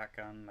a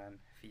shotgun, and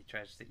if he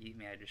tries to eat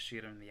me, I just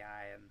shoot him in the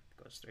eye and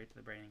go straight to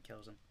the brain and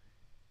kills him.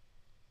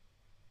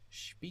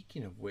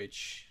 Speaking of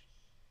which,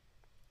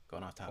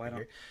 going off Why topic don't?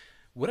 here,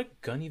 would a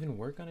gun even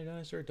work on a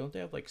dinosaur? Don't they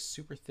have like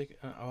super thick?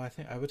 I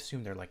think I would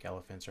assume they're like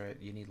elephants, right?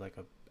 You need like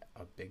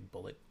a big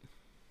bullet.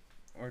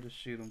 Or just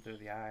shoot them through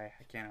the eye.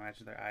 I can't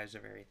imagine their eyes are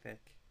very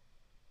thick.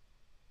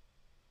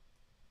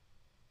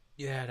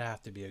 Yeah, it'd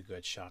have to be a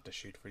good shot to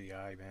shoot for the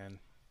eye, man.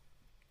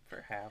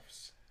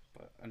 Perhaps,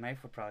 but a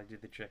knife would probably do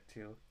the trick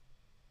too.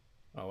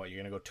 Oh, what, you're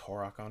gonna go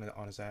Torok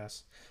on his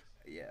ass?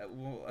 Yeah,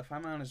 well, if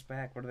I'm on his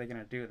back, what are they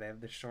gonna do? They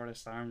have the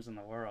shortest arms in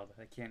the world.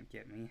 They can't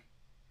get me.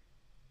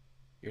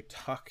 You're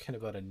talking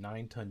about a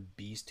 9-ton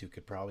beast who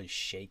could probably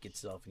shake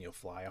itself and you'll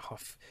fly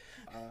off.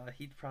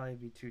 He'd probably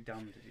be too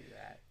dumb to do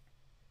that.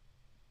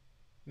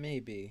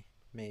 Maybe,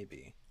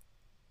 maybe.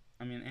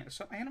 I mean,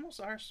 some animals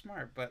are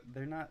smart, but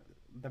they're not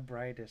the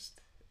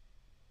brightest.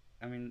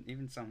 I mean,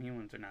 even some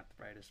humans are not the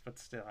brightest, but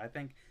still, I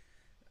think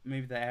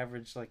maybe the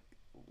average like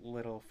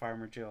little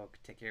farmer Joe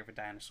could take care of a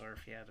dinosaur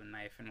if he had a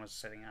knife and was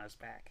sitting on his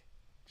back.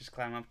 Just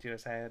climb up to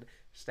his head,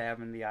 stab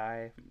him in the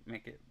eye,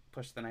 make it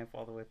push the knife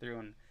all the way through,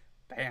 and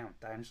bam,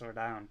 dinosaur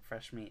down,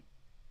 fresh meat.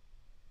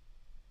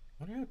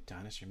 I wonder how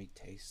dinosaur meat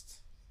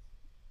tastes.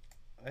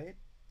 I,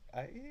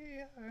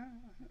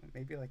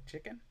 maybe like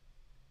chicken.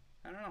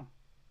 I don't know.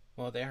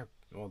 Well, they are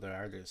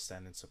the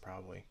descendants of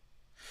probably.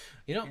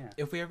 Yeah,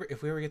 If we ever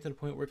get to the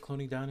point where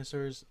cloning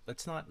dinosaurs,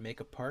 let's not make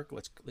a park.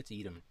 Let's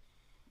eat them.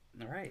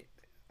 right.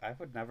 I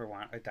would never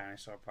want a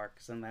dinosaur park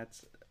because then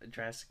that's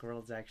Jurassic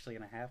World's actually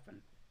gonna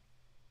happen.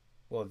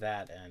 Well,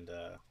 that and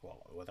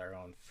with our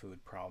own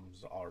food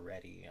problems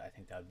already, I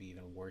think that would be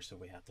even worse if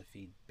we have to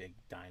feed big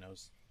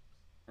dinos.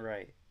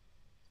 Right.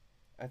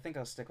 I think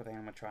I'll stick with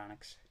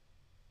animatronics.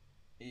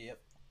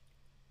 Yep.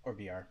 Or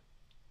VR.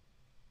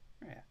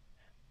 Yeah.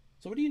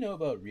 So, what do you know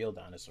about real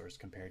dinosaurs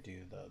compared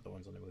to the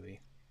ones in the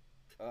movie?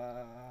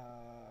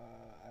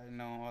 I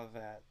know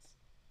that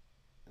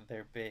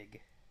they're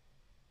big.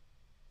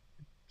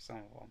 Some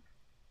of them.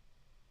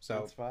 So,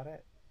 That's about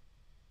it.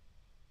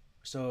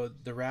 so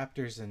the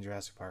raptors in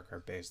Jurassic Park are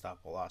based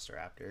off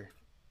Velociraptor,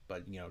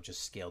 but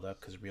just scaled up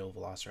because real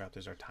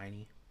Velociraptors are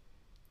tiny.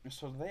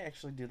 So do they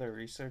actually do their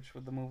research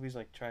with the movies,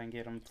 like try and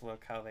get them to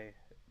look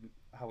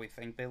how we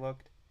think they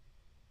looked?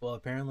 Well,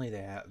 apparently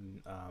they have.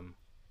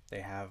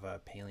 they have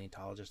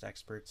paleontologist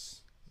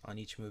experts on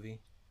each movie.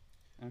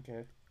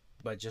 Okay.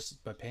 But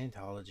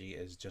paleontology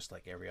is just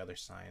like every other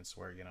science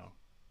where,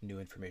 new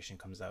information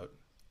comes out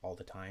all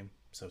the time,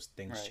 so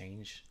things Right.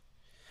 change.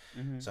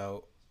 Mm-hmm.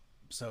 So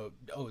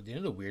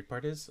the weird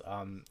part is,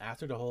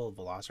 after the whole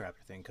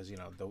Velociraptor thing, because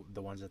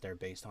the ones that they're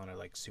based on are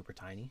like super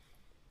tiny.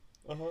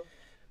 Uh-huh.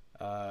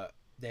 Uh,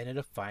 they ended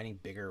up finding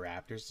bigger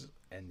raptors,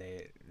 and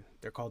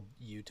they're called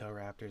Utah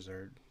raptors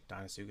or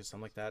Dinosuchus,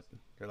 something like that.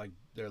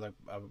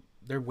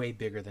 They're way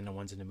bigger than the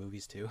ones in the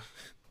movies too.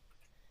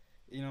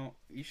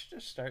 You should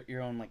just start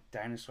your own like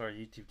dinosaur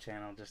YouTube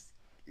channel. Just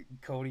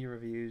Cody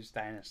reviews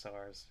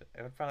dinosaurs.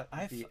 It would probably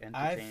I've be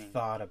I've entertaining.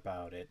 thought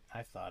about it.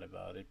 I've thought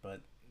about it,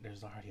 but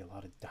there's already a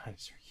lot of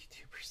dinosaur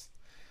YouTubers.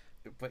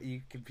 But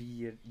you could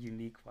be a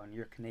unique one.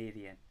 You're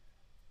Canadian.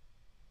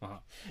 Uh-huh.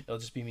 It'll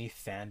just be me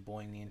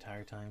fanboying the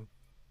entire time.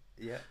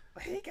 Yeah.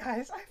 Hey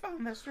guys, I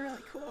found this really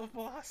cool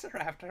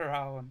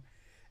Velociraptor one.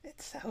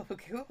 It's so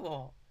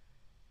cool.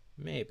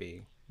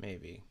 Maybe.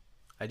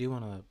 I do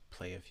want to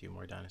play a few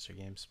more dinosaur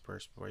games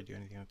first before I do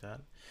anything like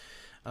that.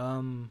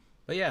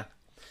 But yeah.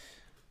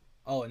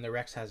 Oh, and the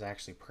Rex has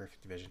actually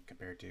perfect vision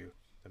compared to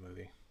the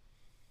movie.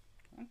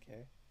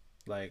 Okay.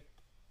 Like,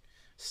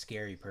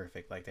 scary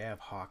perfect. Like, they have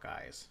hawk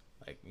eyes.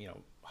 Like,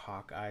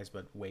 hawk eyes,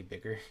 but way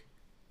bigger.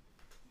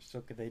 So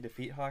could they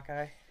defeat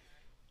Hawkeye?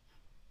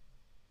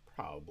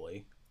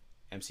 Probably.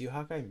 MCU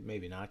Hawkeye,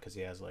 maybe not, because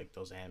he has like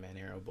those Ant-Man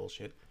arrow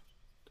bullshit.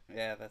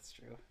 Yeah, that's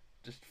true.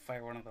 Just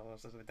fire one of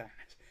those as a dinosaur.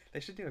 They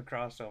should do a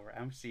crossover: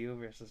 MCU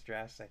versus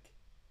Jurassic.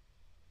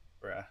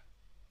 Bruh.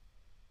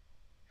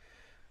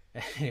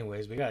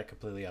 Anyways, we got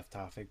completely off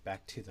topic.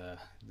 Back to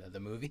the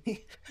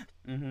movie.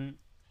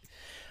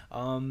 Mm-hmm.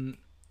 um.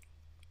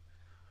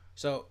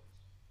 So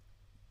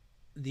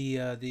the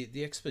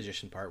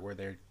exposition part where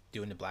they're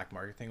doing the black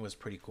market thing was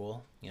pretty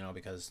cool.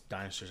 Because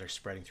dinosaurs are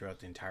spreading throughout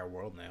the entire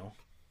world now.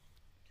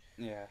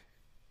 Yeah.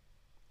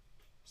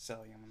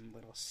 Selling them in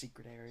little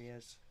secret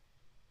areas.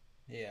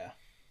 Yeah.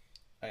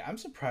 I'm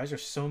surprised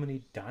there's so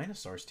many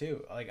dinosaurs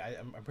too. Like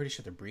I'm pretty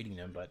sure they're breeding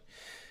them, but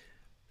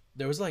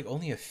there was like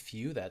only a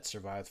few that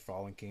survived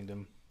Fallen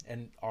Kingdom,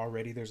 and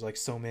already there's like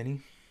so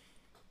many.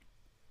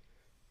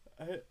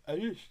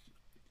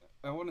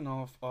 I want to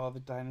know if all the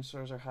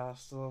dinosaurs are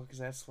hostile because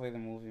that's the way the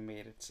movie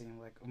made it seem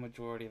like a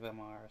majority of them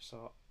are.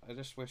 So I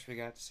just wish we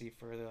got to see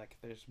further. Like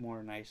there's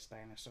more nice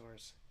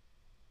dinosaurs.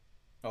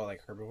 Oh,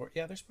 like herbivore.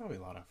 Yeah, there's probably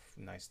a lot of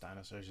nice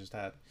dinosaurs. Just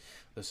that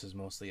this is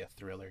mostly a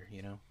thriller.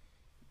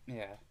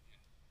 Yeah.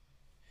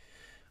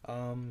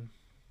 Um.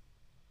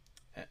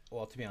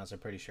 Well, to be honest, I'm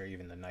pretty sure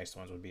even the nice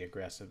ones would be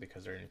aggressive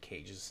because they're in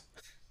cages.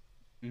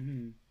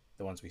 Mm-hmm.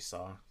 The ones we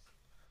saw.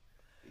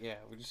 Yeah,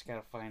 we just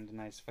gotta find a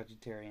nice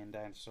vegetarian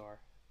dinosaur.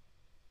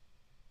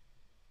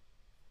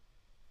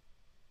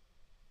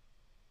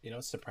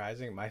 It's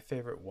surprising. My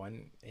favorite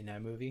one in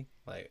that movie,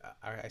 like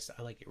I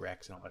like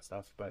Rex and all that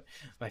stuff, but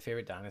my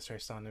favorite dinosaur I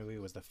saw in the movie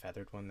was the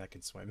feathered one that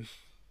could swim.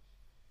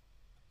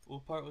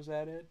 What part was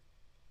that in?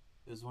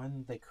 It was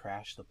when they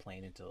crashed the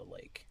plane into the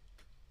lake.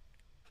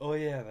 Oh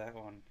yeah, that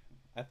one.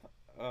 I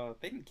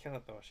thought. They didn't kill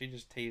it though. She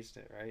just tased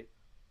it, right?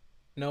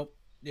 Nope.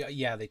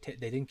 Yeah. They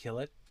didn't kill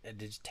it. They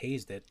just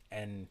tased it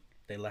and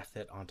they left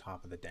it on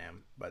top of the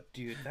dam. But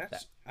Dude, that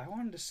that's. I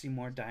wanted to see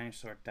more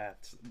dinosaur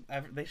deaths.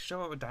 They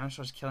show up with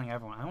dinosaurs killing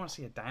everyone. I want to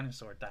see a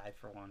dinosaur die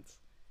for once.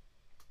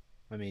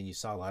 I mean, you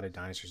saw a lot of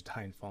dinosaurs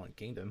die in Fallen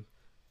Kingdom.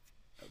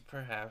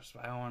 Perhaps,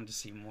 but I wanted to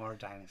see more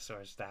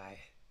dinosaurs die.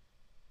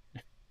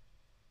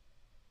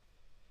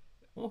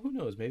 Well, who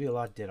knows? Maybe a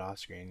lot did off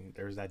screen.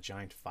 There was that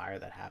giant fire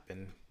that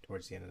happened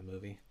towards the end of the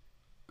movie.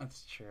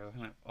 That's true.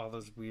 And all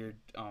those weird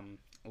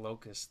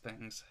locust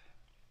things.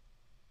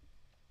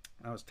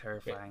 That was Yeah,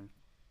 terrifying.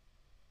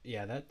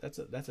 yeah. That's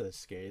a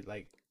scary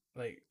like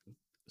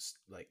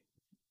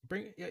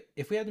bring yeah,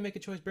 if we had to make a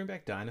choice, bring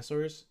back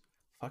dinosaurs.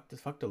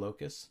 Fuck the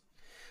locusts.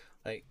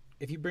 Like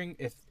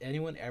if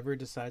anyone ever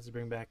decides to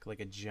bring back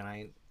like a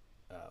giant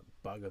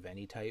bug of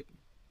any type,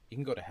 you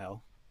can go to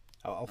hell.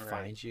 I'll All right.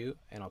 find you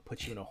and I'll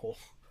put you in a hole.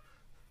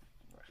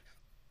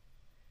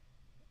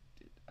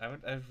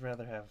 I'd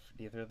rather have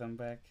neither of them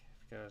back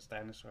because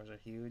dinosaurs are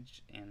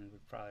huge and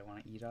would probably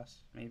want to eat us.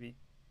 Maybe.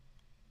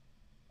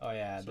 Oh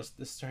yeah, So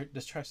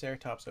this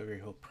Triceratops over here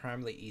who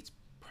primarily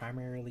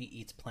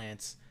eats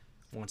plants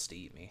wants to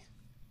eat me.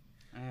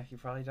 he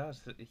probably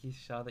does. He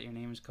saw that your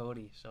name is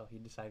Cody, so he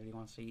decided he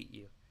wants to eat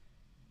you.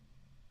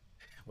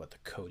 What, the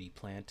Cody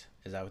plant?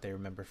 Is that what they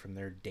remember from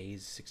their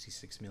days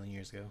 66 million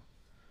years ago?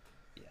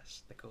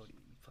 Yes, the Cody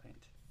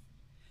plant.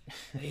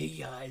 Hey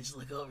guys,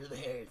 look over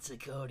there. It's a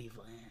Cody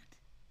plant.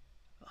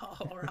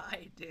 All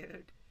right,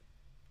 dude.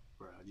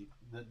 Bro,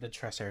 the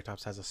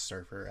Triceratops has a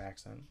surfer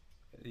accent.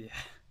 Yeah,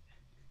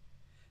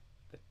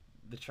 the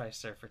the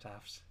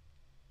Triceratops.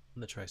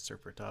 The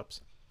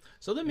Triceratops.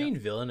 So the Yep. main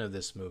villain of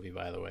this movie,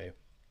 by the way,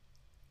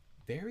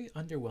 very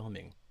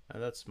underwhelming.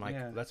 That's my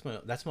Yeah, that's my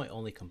that's my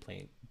only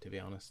complaint, to be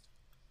honest.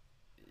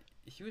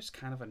 he was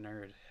kind of a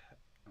nerd.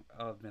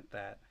 I'll admit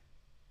that.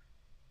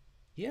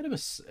 He had a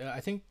I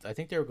think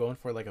they were going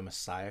for like a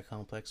messiah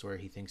complex where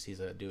he thinks he's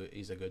a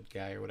good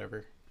guy or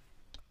whatever.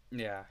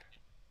 Yeah,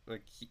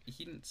 like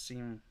he didn't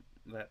seem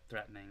that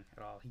threatening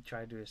at all. He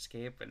tried to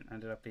escape and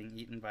ended up being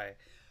eaten by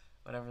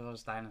whatever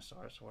those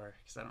dinosaurs were.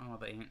 Because I don't know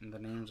the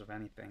names of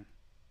anything.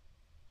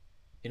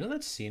 You know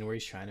that scene where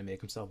he's trying to make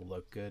himself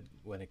look good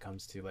when it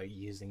comes to like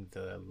using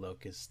the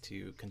locust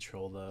to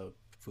control the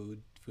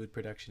food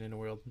production in the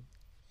world?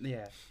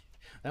 Yeah,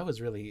 That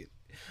was really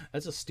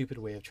that's a stupid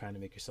way of trying to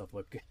make yourself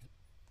look good.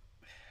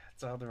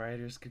 that's all the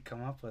writers could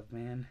come up with,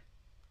 man.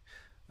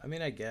 I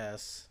mean, I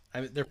guess.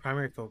 Their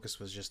primary focus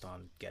was just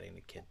on getting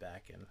the kid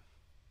back and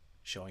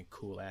showing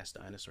cool ass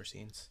dinosaur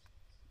scenes.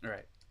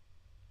 Right.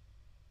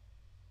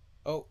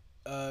 Oh,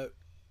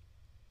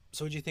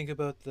 so what'd you think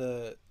about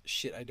the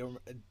shit? I don't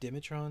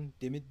Dimitron,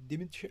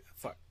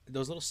 fuck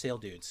those little sail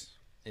dudes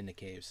in the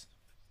caves.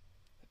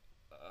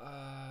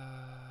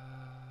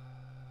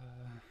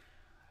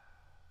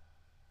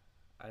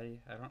 I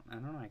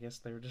don't know. I guess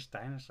they were just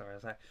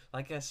dinosaurs.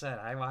 Like I said,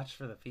 I watched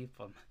for the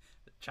people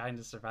trying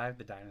to survive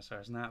the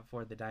dinosaurs, not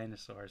for the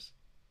dinosaurs.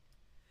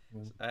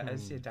 So I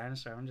see a Hmm.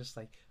 dinosaur, I'm just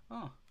like,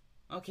 oh,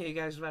 okay, you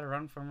guys better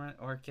run from it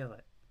or kill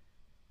it.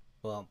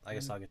 Well, I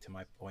guess And I'll get to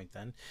my point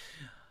then.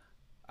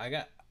 I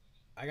got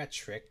I got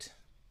tricked.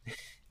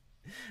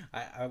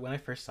 I when I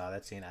first saw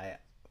that scene, I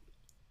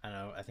don't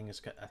know. I think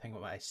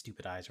with my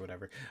stupid eyes or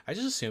whatever. I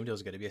just assumed it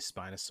was going to be a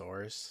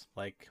Spinosaurus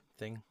like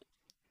thing,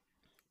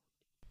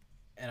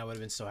 and I would have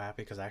been so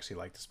happy because I actually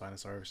liked the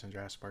Spinosaurus in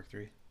Jurassic Park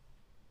 3.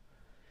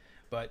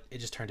 But it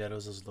just turned out it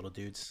was those little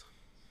dudes.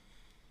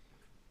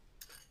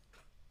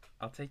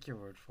 I'll take your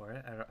word for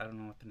it. I don't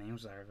know what the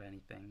names are of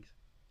anything.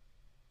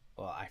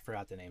 Well, I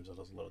forgot the names of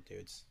those little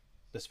dudes.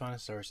 The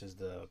Spinosaurus is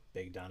the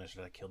big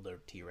dinosaur that killed the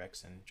T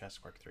Rex in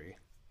Jurassic Park 3.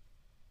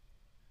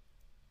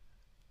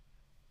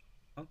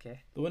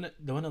 Okay, The one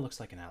that looks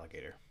like an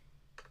alligator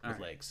all with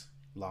right. legs,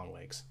 long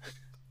legs.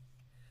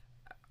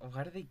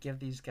 Why do they give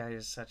these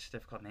guys such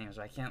difficult names?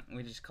 Why can't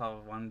we just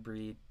call one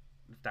breed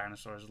of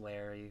dinosaurs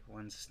Larry,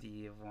 one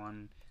Steve,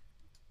 one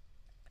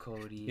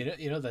Cody?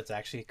 You know that's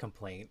actually a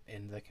complaint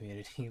in the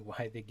community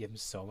why they give them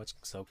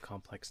so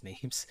complex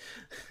names.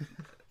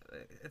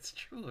 It's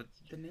true.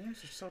 The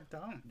names are so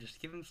dumb. Just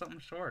give them something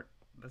short.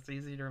 That's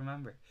easy to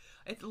remember.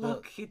 well,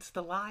 Look, it's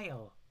the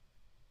Lyle.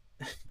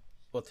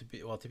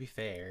 to be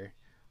fair,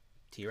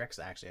 T Rex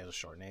actually has a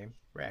short name,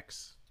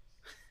 Rex.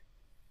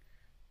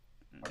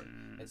 Or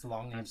Mm, its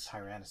long name's that's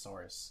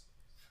Tyrannosaurus.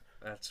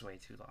 that's way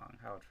too long.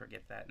 I would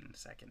forget that in a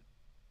second.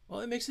 Well,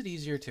 it makes it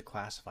easier to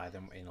classify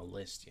them in a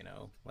list,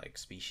 like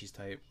species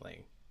type,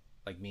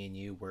 like me and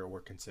you,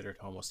 we're considered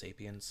Homo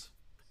sapiens.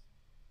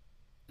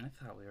 I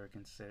thought we were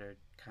considered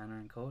Connor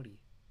and Cody.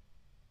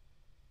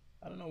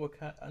 I don't know what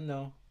kind.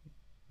 No,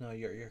 no,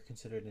 you're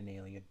considered an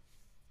alien.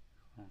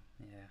 Oh,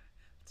 yeah,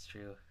 it's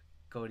true.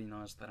 Cody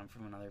knows that I'm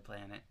from another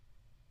planet.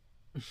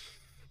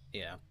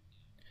 Yeah,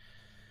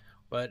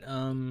 but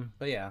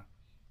yeah,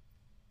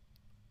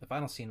 the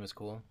final scene was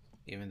cool,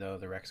 even though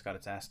the Rex got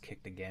its ass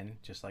kicked again,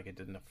 just like it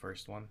did in the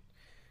first one.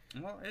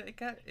 Well, it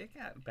got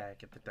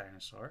back at the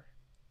dinosaur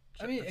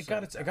I mean, several it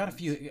got a times.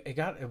 few.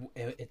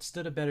 It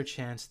stood a better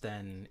chance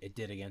than it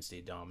did against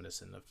the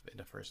Indominus in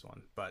the first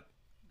one, but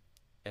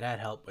it had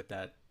help with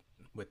that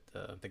with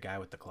the guy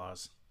with the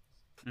claws.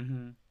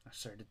 Mm-hmm.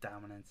 Asserted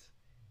dominance.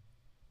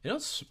 You know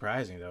what's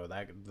surprising though?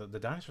 That the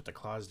dinosaur with the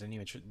claws they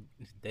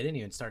didn't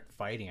even start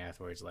fighting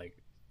afterwards. Like,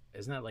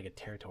 isn't that like a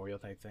territorial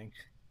type thing?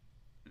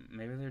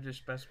 Maybe they're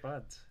just best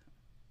buds,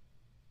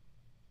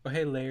 Oh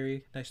hey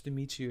Larry, nice to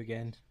meet you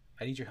again.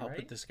 I need your help with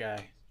right? this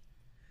guy.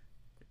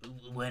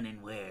 When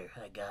and where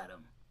I got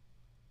him.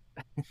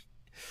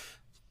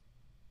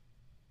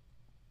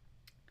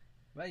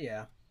 But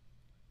yeah.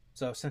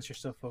 So since you're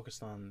so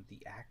focused on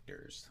the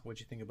actors, what'd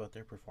you think about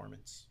their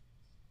performance?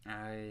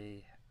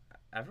 I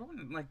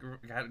Everyone like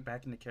got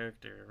back into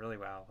character really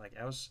well.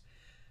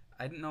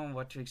 I didn't know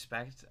what to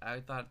expect.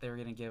 I thought they were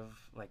gonna give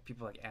like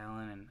people like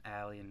Alan and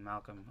Allie and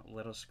Malcolm a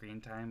little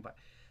screen time, but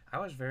I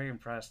was very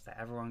impressed that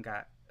everyone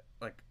got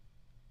like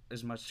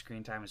as much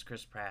screen time as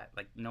Chris Pratt.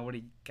 Like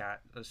nobody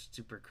got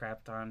super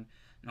crapped on,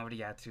 nobody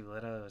got too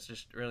little. It was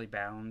just really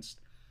balanced,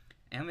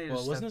 and they Well,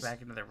 just it wasn't stepped this.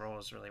 back into their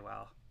roles really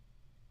well.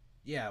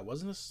 Yeah, it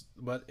wasn't this.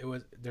 But it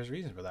was. There's a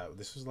reason for that.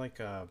 This was like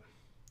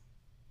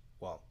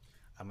well,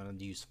 I'm gonna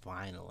use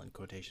final in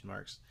quotation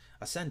marks.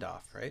 A send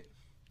off, right?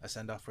 A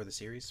send off for the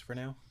series for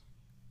now.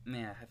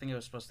 Yeah, I think it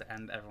was supposed to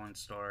end everyone's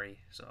story,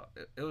 so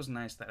it was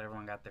nice that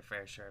everyone got their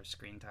fair share of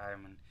screen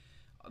time,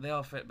 and they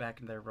all fit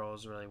back into their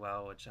roles really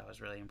well, which I was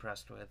really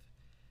impressed with.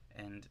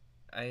 And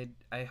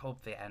I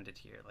hope they end it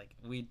here. Like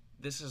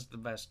this is the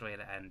best way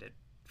to end it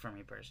for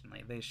me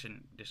personally. They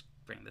shouldn't just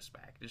bring this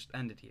back. Just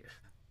end it here.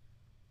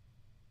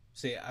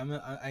 See,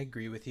 I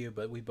agree with you,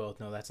 but we both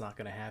know that's not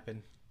gonna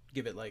happen.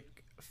 Give it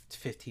like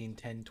 15,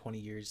 10, 20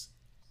 years.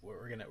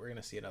 We're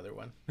gonna see another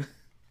one.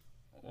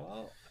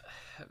 Well,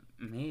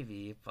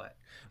 maybe, but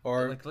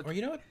or like look. or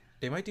you know what?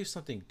 They might do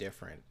something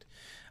different.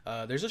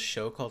 There's a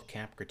show called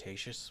Camp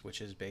Cretaceous,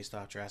 which is based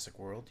off Jurassic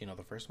World. You know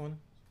the first one.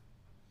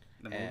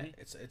 The And movie?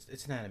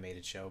 it's an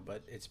animated show,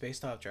 but it's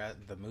based off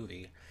the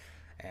movie,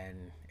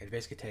 and it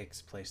basically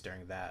takes place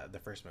during the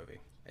first movie.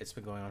 It's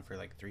been going on for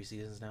like 3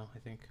 seasons now, I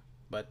think.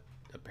 But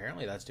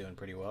apparently that's doing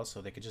pretty well,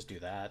 so they could just do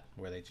that,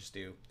 where they just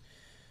do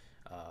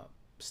uh,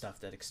 stuff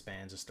that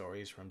expands the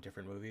stories from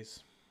different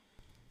movies.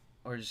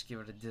 Or just give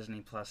it a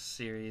Disney Plus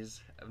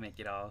series, make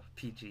it all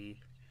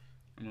PG,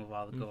 remove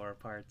all the Mm. gore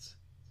parts.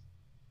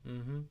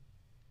 Mm-hmm.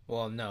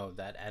 Well, no,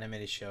 that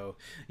animated show.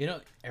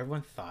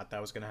 Everyone thought that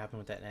was gonna happen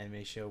with that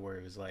animated show, where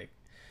it was like,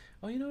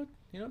 oh,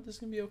 this is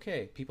gonna be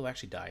okay. People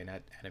actually die in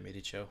that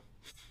animated show.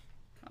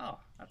 Oh,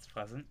 that's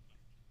pleasant.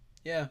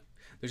 Yeah,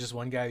 there's just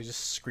one guy who's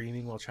just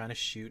screaming while trying to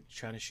shoot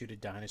a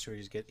dinosaur.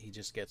 He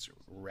just gets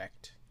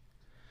wrecked.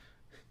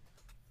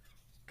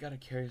 Gotta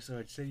carry some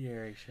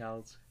incendiary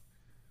shells.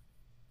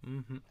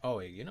 Mm-hmm. Oh,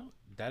 wait,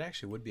 that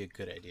actually would be a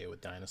good idea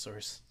with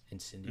dinosaurs.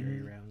 Incendiary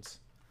Mm. rounds.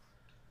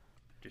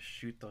 Just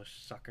shoot those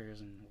suckers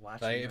and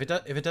watch Like them.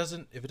 if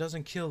it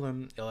doesn't kill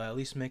them, it'll at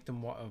least make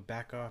them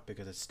back off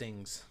because it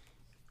stings.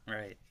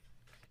 Right.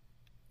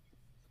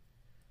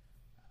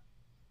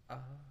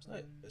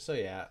 So, so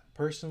yeah,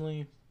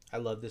 personally, I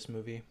love this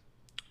movie.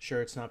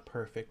 Sure, it's not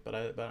perfect, but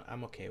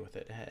I'm okay with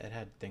it. It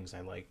had things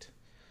I liked.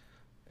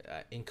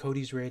 In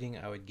Cody's rating,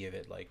 I would give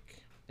it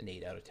like an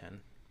 8 out of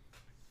 10.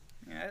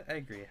 Yeah, I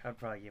agree. I'd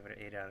probably give it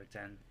an 8 out of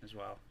 10 as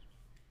well.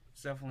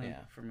 It's definitely,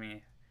 Yeah. for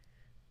me,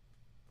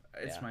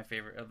 it's Yeah. my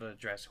favorite of the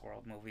Jurassic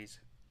World movies.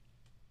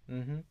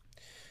 Mm-hmm.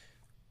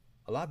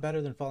 A lot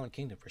better than Fallen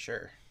Kingdom for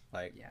sure.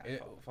 Like Yeah,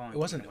 it Fallen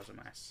wasn't Kingdom was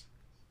a mess.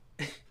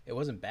 it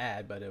wasn't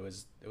bad, but it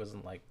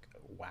wasn't like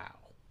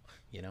wow,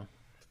 you know.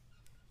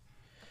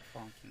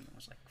 Fallen Kingdom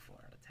was like 4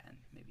 out of 10,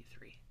 maybe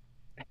 3.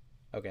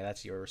 Okay,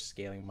 that's your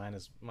scaling. Mine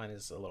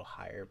is a little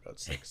higher, about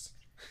 6.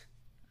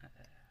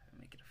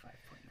 Make it a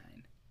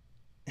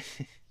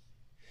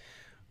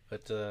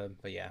 5.9.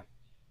 But yeah,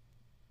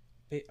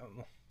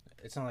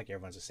 it's not like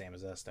everyone's the same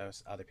as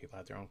us. Other people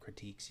have their own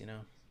critiques.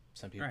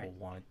 Some people Right.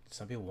 want it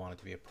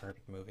to be a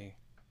perfect movie.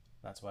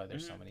 That's why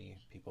there's so Mhm. many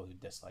people who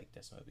dislike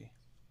this movie.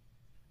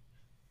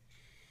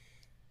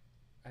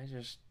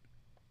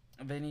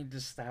 They need to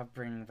stop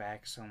bringing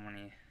back so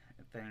many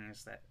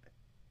things that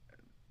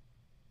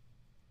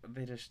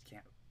they just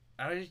can't.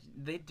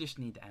 They just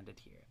need to end it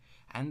here.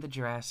 End the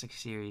Jurassic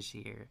series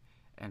here,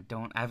 and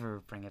don't ever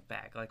bring it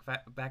back. Like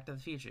Back to the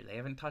Future, they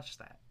haven't touched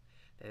that.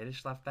 They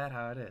just left that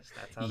how it is.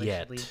 That's how they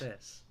Yet. should leave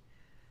this.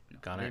 No,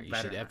 Connor, they you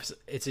better should not.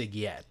 it's a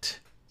yet.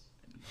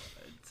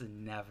 It's a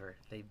never.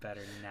 They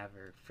better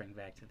never bring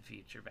Back to the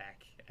Future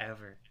back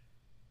ever.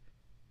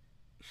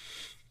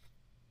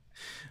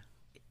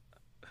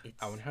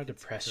 I wonder how It's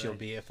depressed you'll good.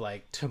 be if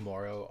like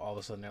tomorrow all of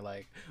a sudden they're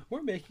like,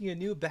 we're making a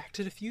new Back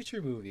to the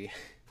Future movie.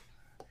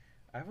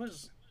 I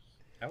was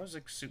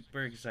like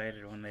super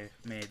excited when they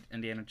made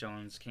Indiana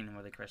Jones Kingdom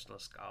of the Crystal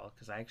Skull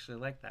because I actually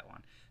liked that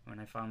one. When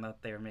I found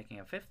out they were making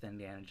a fifth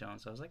Indiana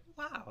Jones, I was like,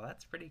 wow,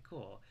 that's pretty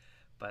cool.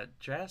 But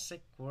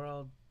Jurassic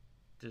World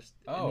just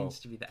it Oh. needs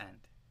to be the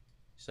end.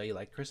 So you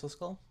like Crystal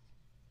Skull?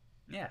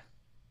 Yeah.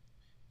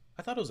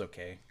 I thought it was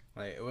okay.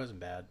 Like it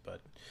wasn't bad,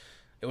 but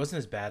it wasn't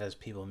as bad as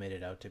people made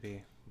it out to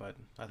be. But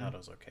I thought it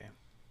was okay.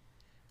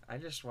 I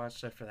just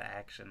watched it for the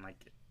action. Like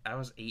I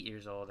was 8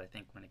 years old, I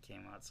think, when it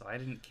came out, so I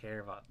didn't care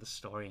about the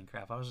story and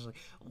crap. I was just like,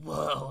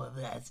 Whoa,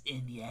 that's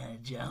Indiana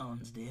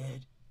Jones,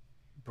 dude.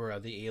 Bro,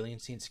 the alien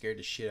scene scared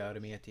the shit out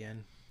of me at the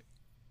end.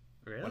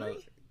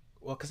 really?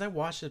 Well, because I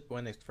watched it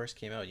when it first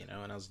came out, and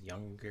I was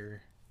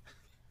younger.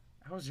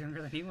 I was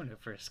younger than you when it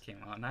first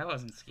came out, and I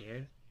wasn't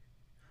scared.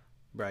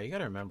 Bro, you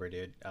gotta remember,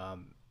 dude.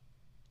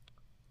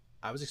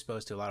 I was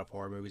exposed to a lot of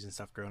horror movies and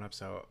stuff growing up,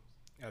 so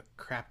a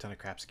crap ton of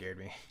crap scared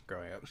me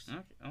growing up.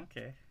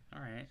 Okay,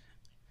 all right.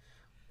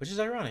 Which is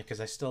ironic because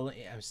I still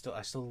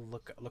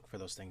look for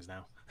those things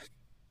now.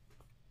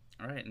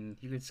 All right, and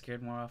you get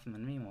scared more often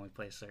than me when we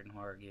play certain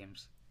horror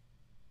games.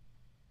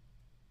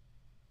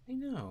 I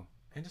know,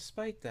 and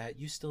despite that,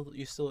 you still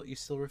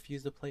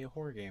refuse to play a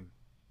horror game.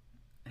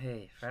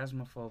 Hey,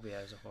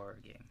 Phasmophobia is a horror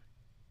game.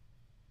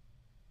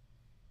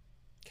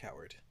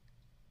 Coward.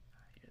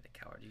 You're the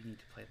coward. You need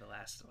to play The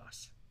Last of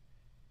Us,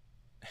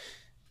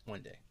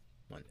 One day.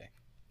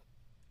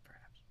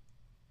 perhaps.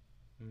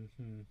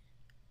 Mm-hmm.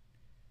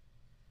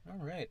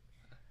 All right.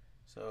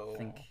 So I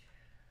think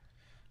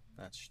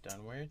that's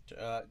done. Where?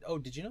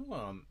 Did you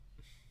know?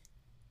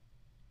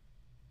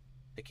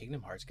 The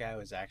Kingdom Hearts guy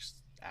was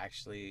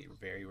actually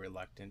very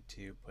reluctant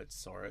to put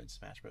Sora in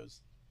Smash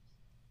Bros.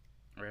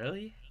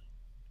 really?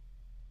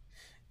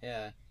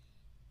 Yeah,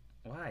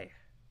 Why?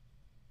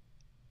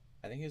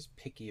 I think he was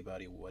picky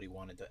about what he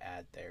wanted to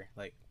add there,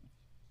 like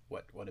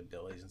what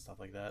abilities and stuff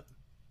like that.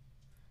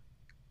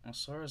 Well,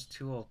 Sora's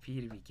too OP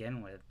to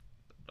begin with.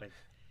 Like,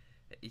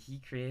 he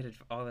created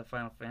all the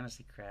Final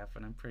Fantasy crap,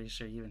 and I'm pretty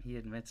sure even he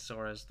admits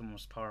Sora's the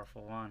most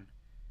powerful one.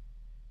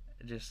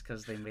 Just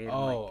because they made him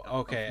Oh, like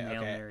okay, a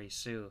male okay. Mary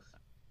Sue.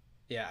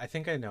 Yeah, I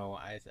think I know.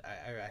 I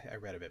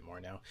read a bit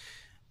more now.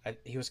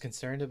 He was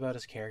concerned about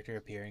his character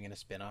appearing in a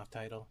spin-off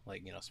title,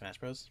 like Smash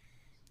Bros.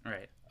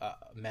 Right.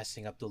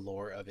 Messing up the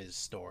lore of his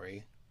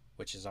story,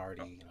 which is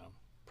already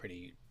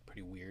pretty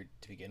weird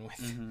to begin with.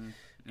 Mm-hmm.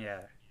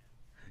 Yeah.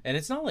 And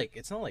it's not like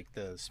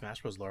the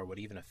Smash Bros. Lore would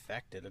even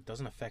affect it. It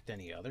doesn't affect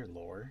any other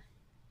lore.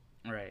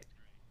 Right.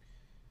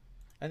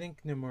 I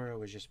think Nomura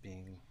was just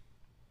being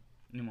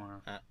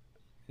Numaro.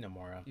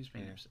 Nomura. He's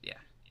being himself. Yeah.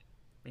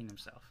 Being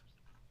himself.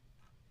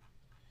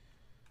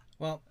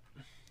 Well,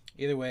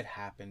 either way, it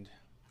happened.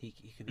 He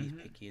could be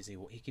Mhm. picky as he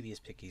could be as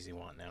picky as he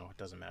want now. It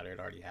doesn't matter. It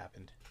already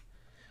happened.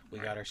 We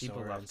Right. got our People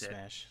Sora and loved it.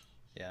 Smash.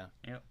 Yeah.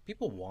 Yep.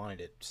 People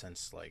wanted it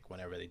since like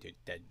whenever they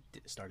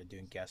started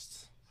doing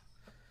guests.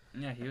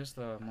 Yeah, he was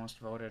the most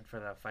voted for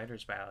the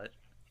fighters ballot.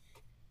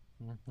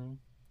 Mm-hmm.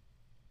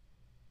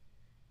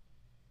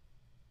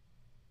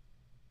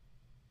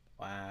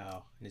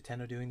 Wow,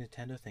 Nintendo doing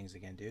Nintendo things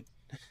again, dude.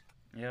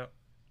 Yep.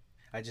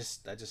 I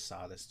just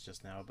saw this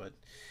just now, but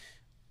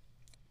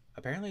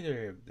apparently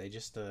they're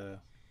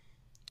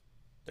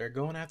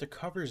going after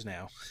covers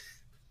now.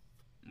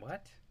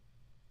 What?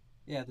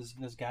 Yeah,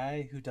 this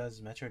guy who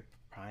does Metroid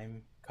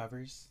Prime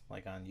covers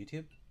like on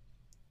YouTube.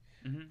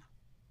 Mm-hmm.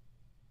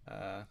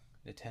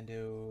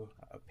 Nintendo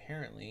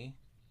apparently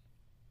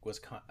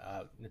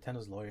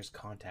Nintendo's lawyers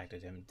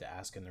contacted him to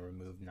ask him to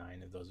remove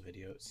 9 of those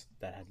videos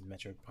that had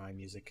Metroid Prime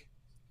music.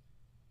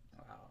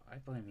 Wow, I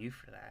blame you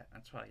for that.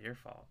 That's probably your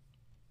fault.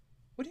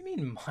 What do you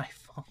mean my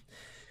fault,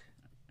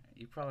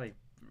 You probably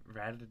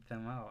ratted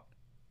them out.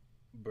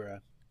 bruh?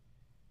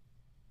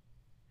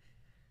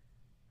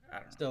 I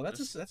don't know. Still,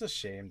 Just- that's a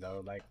shame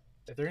though. Like,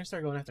 if they're gonna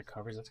start going after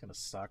covers, that's gonna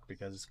suck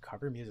because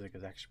cover music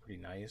is actually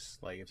pretty nice.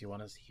 Like, if you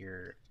want to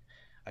hear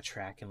a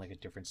track in like a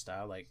different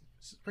style, like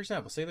for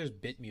example, say there's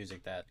bit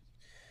music that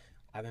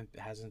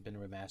hasn't been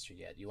remastered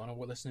yet. You want to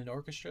listen to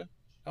orchestra?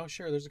 Oh,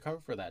 sure, there's a cover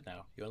for that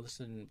now. You want to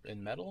listen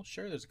in metal?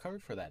 Sure, there's a cover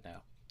for that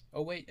now.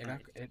 Oh wait,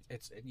 Right.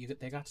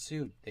 they got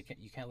sued.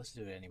 You can't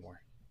listen to it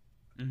anymore.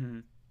 Mm-hmm.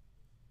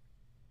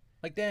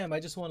 Like, damn, I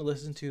just want to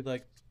listen to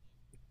like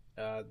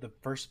the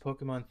first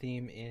Pokemon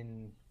theme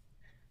in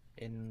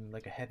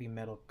like a heavy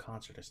metal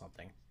concert or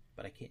something,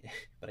 but I can't.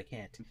 But I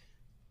can't.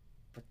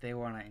 But they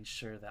want to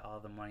ensure that all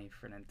the money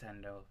for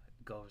Nintendo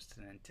goes to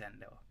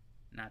Nintendo,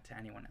 not to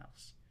anyone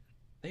else.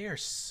 They are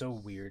so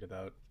weird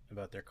about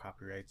their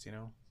copyrights. You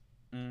know.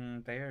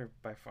 They are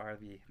by far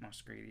the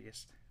most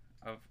greediest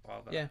of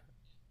all the Yeah.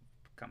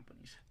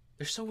 companies.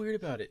 They're so weird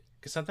about it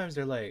because sometimes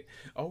they're like,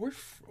 "Oh,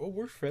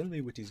 we're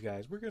friendly with these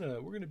guys. We're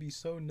gonna be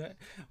so nice."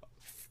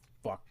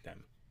 Fuck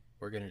them.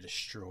 We're gonna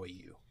destroy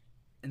you.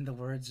 In the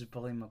words of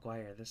Bully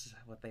Maguire, this is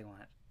what they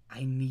want.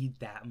 I need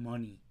that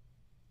money.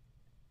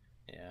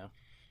 Yeah.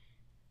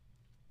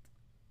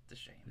 It's a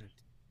shame.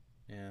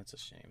 Yeah, it's a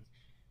shame.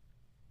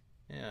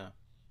 Yeah,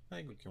 I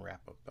think we can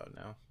wrap up about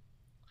now.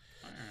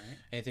 All right.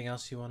 Anything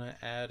else you want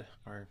to add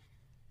or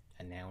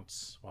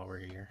announce while we're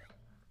here?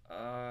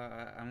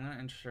 I'm gonna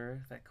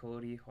ensure that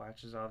Cody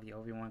watches all the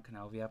Obi-Wan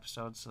Kenobi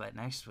episodes so that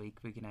next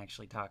week we can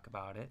actually talk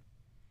about it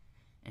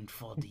in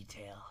full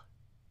detail.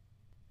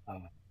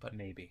 But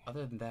Maybe.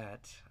 other than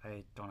that,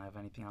 I don't have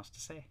anything else to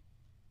say.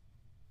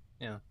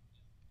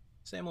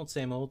 Same old,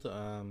 same old.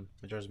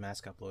 Majora's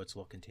Mask uploads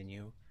will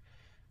continue.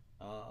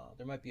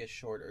 There might be a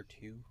short or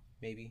two,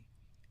 maybe.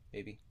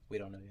 We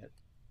don't know yet.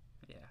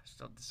 Yeah,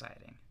 still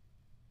deciding.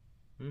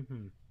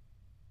 I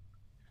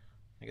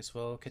guess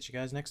we'll catch you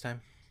guys next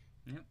time.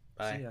 Yep.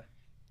 Bye. See ya.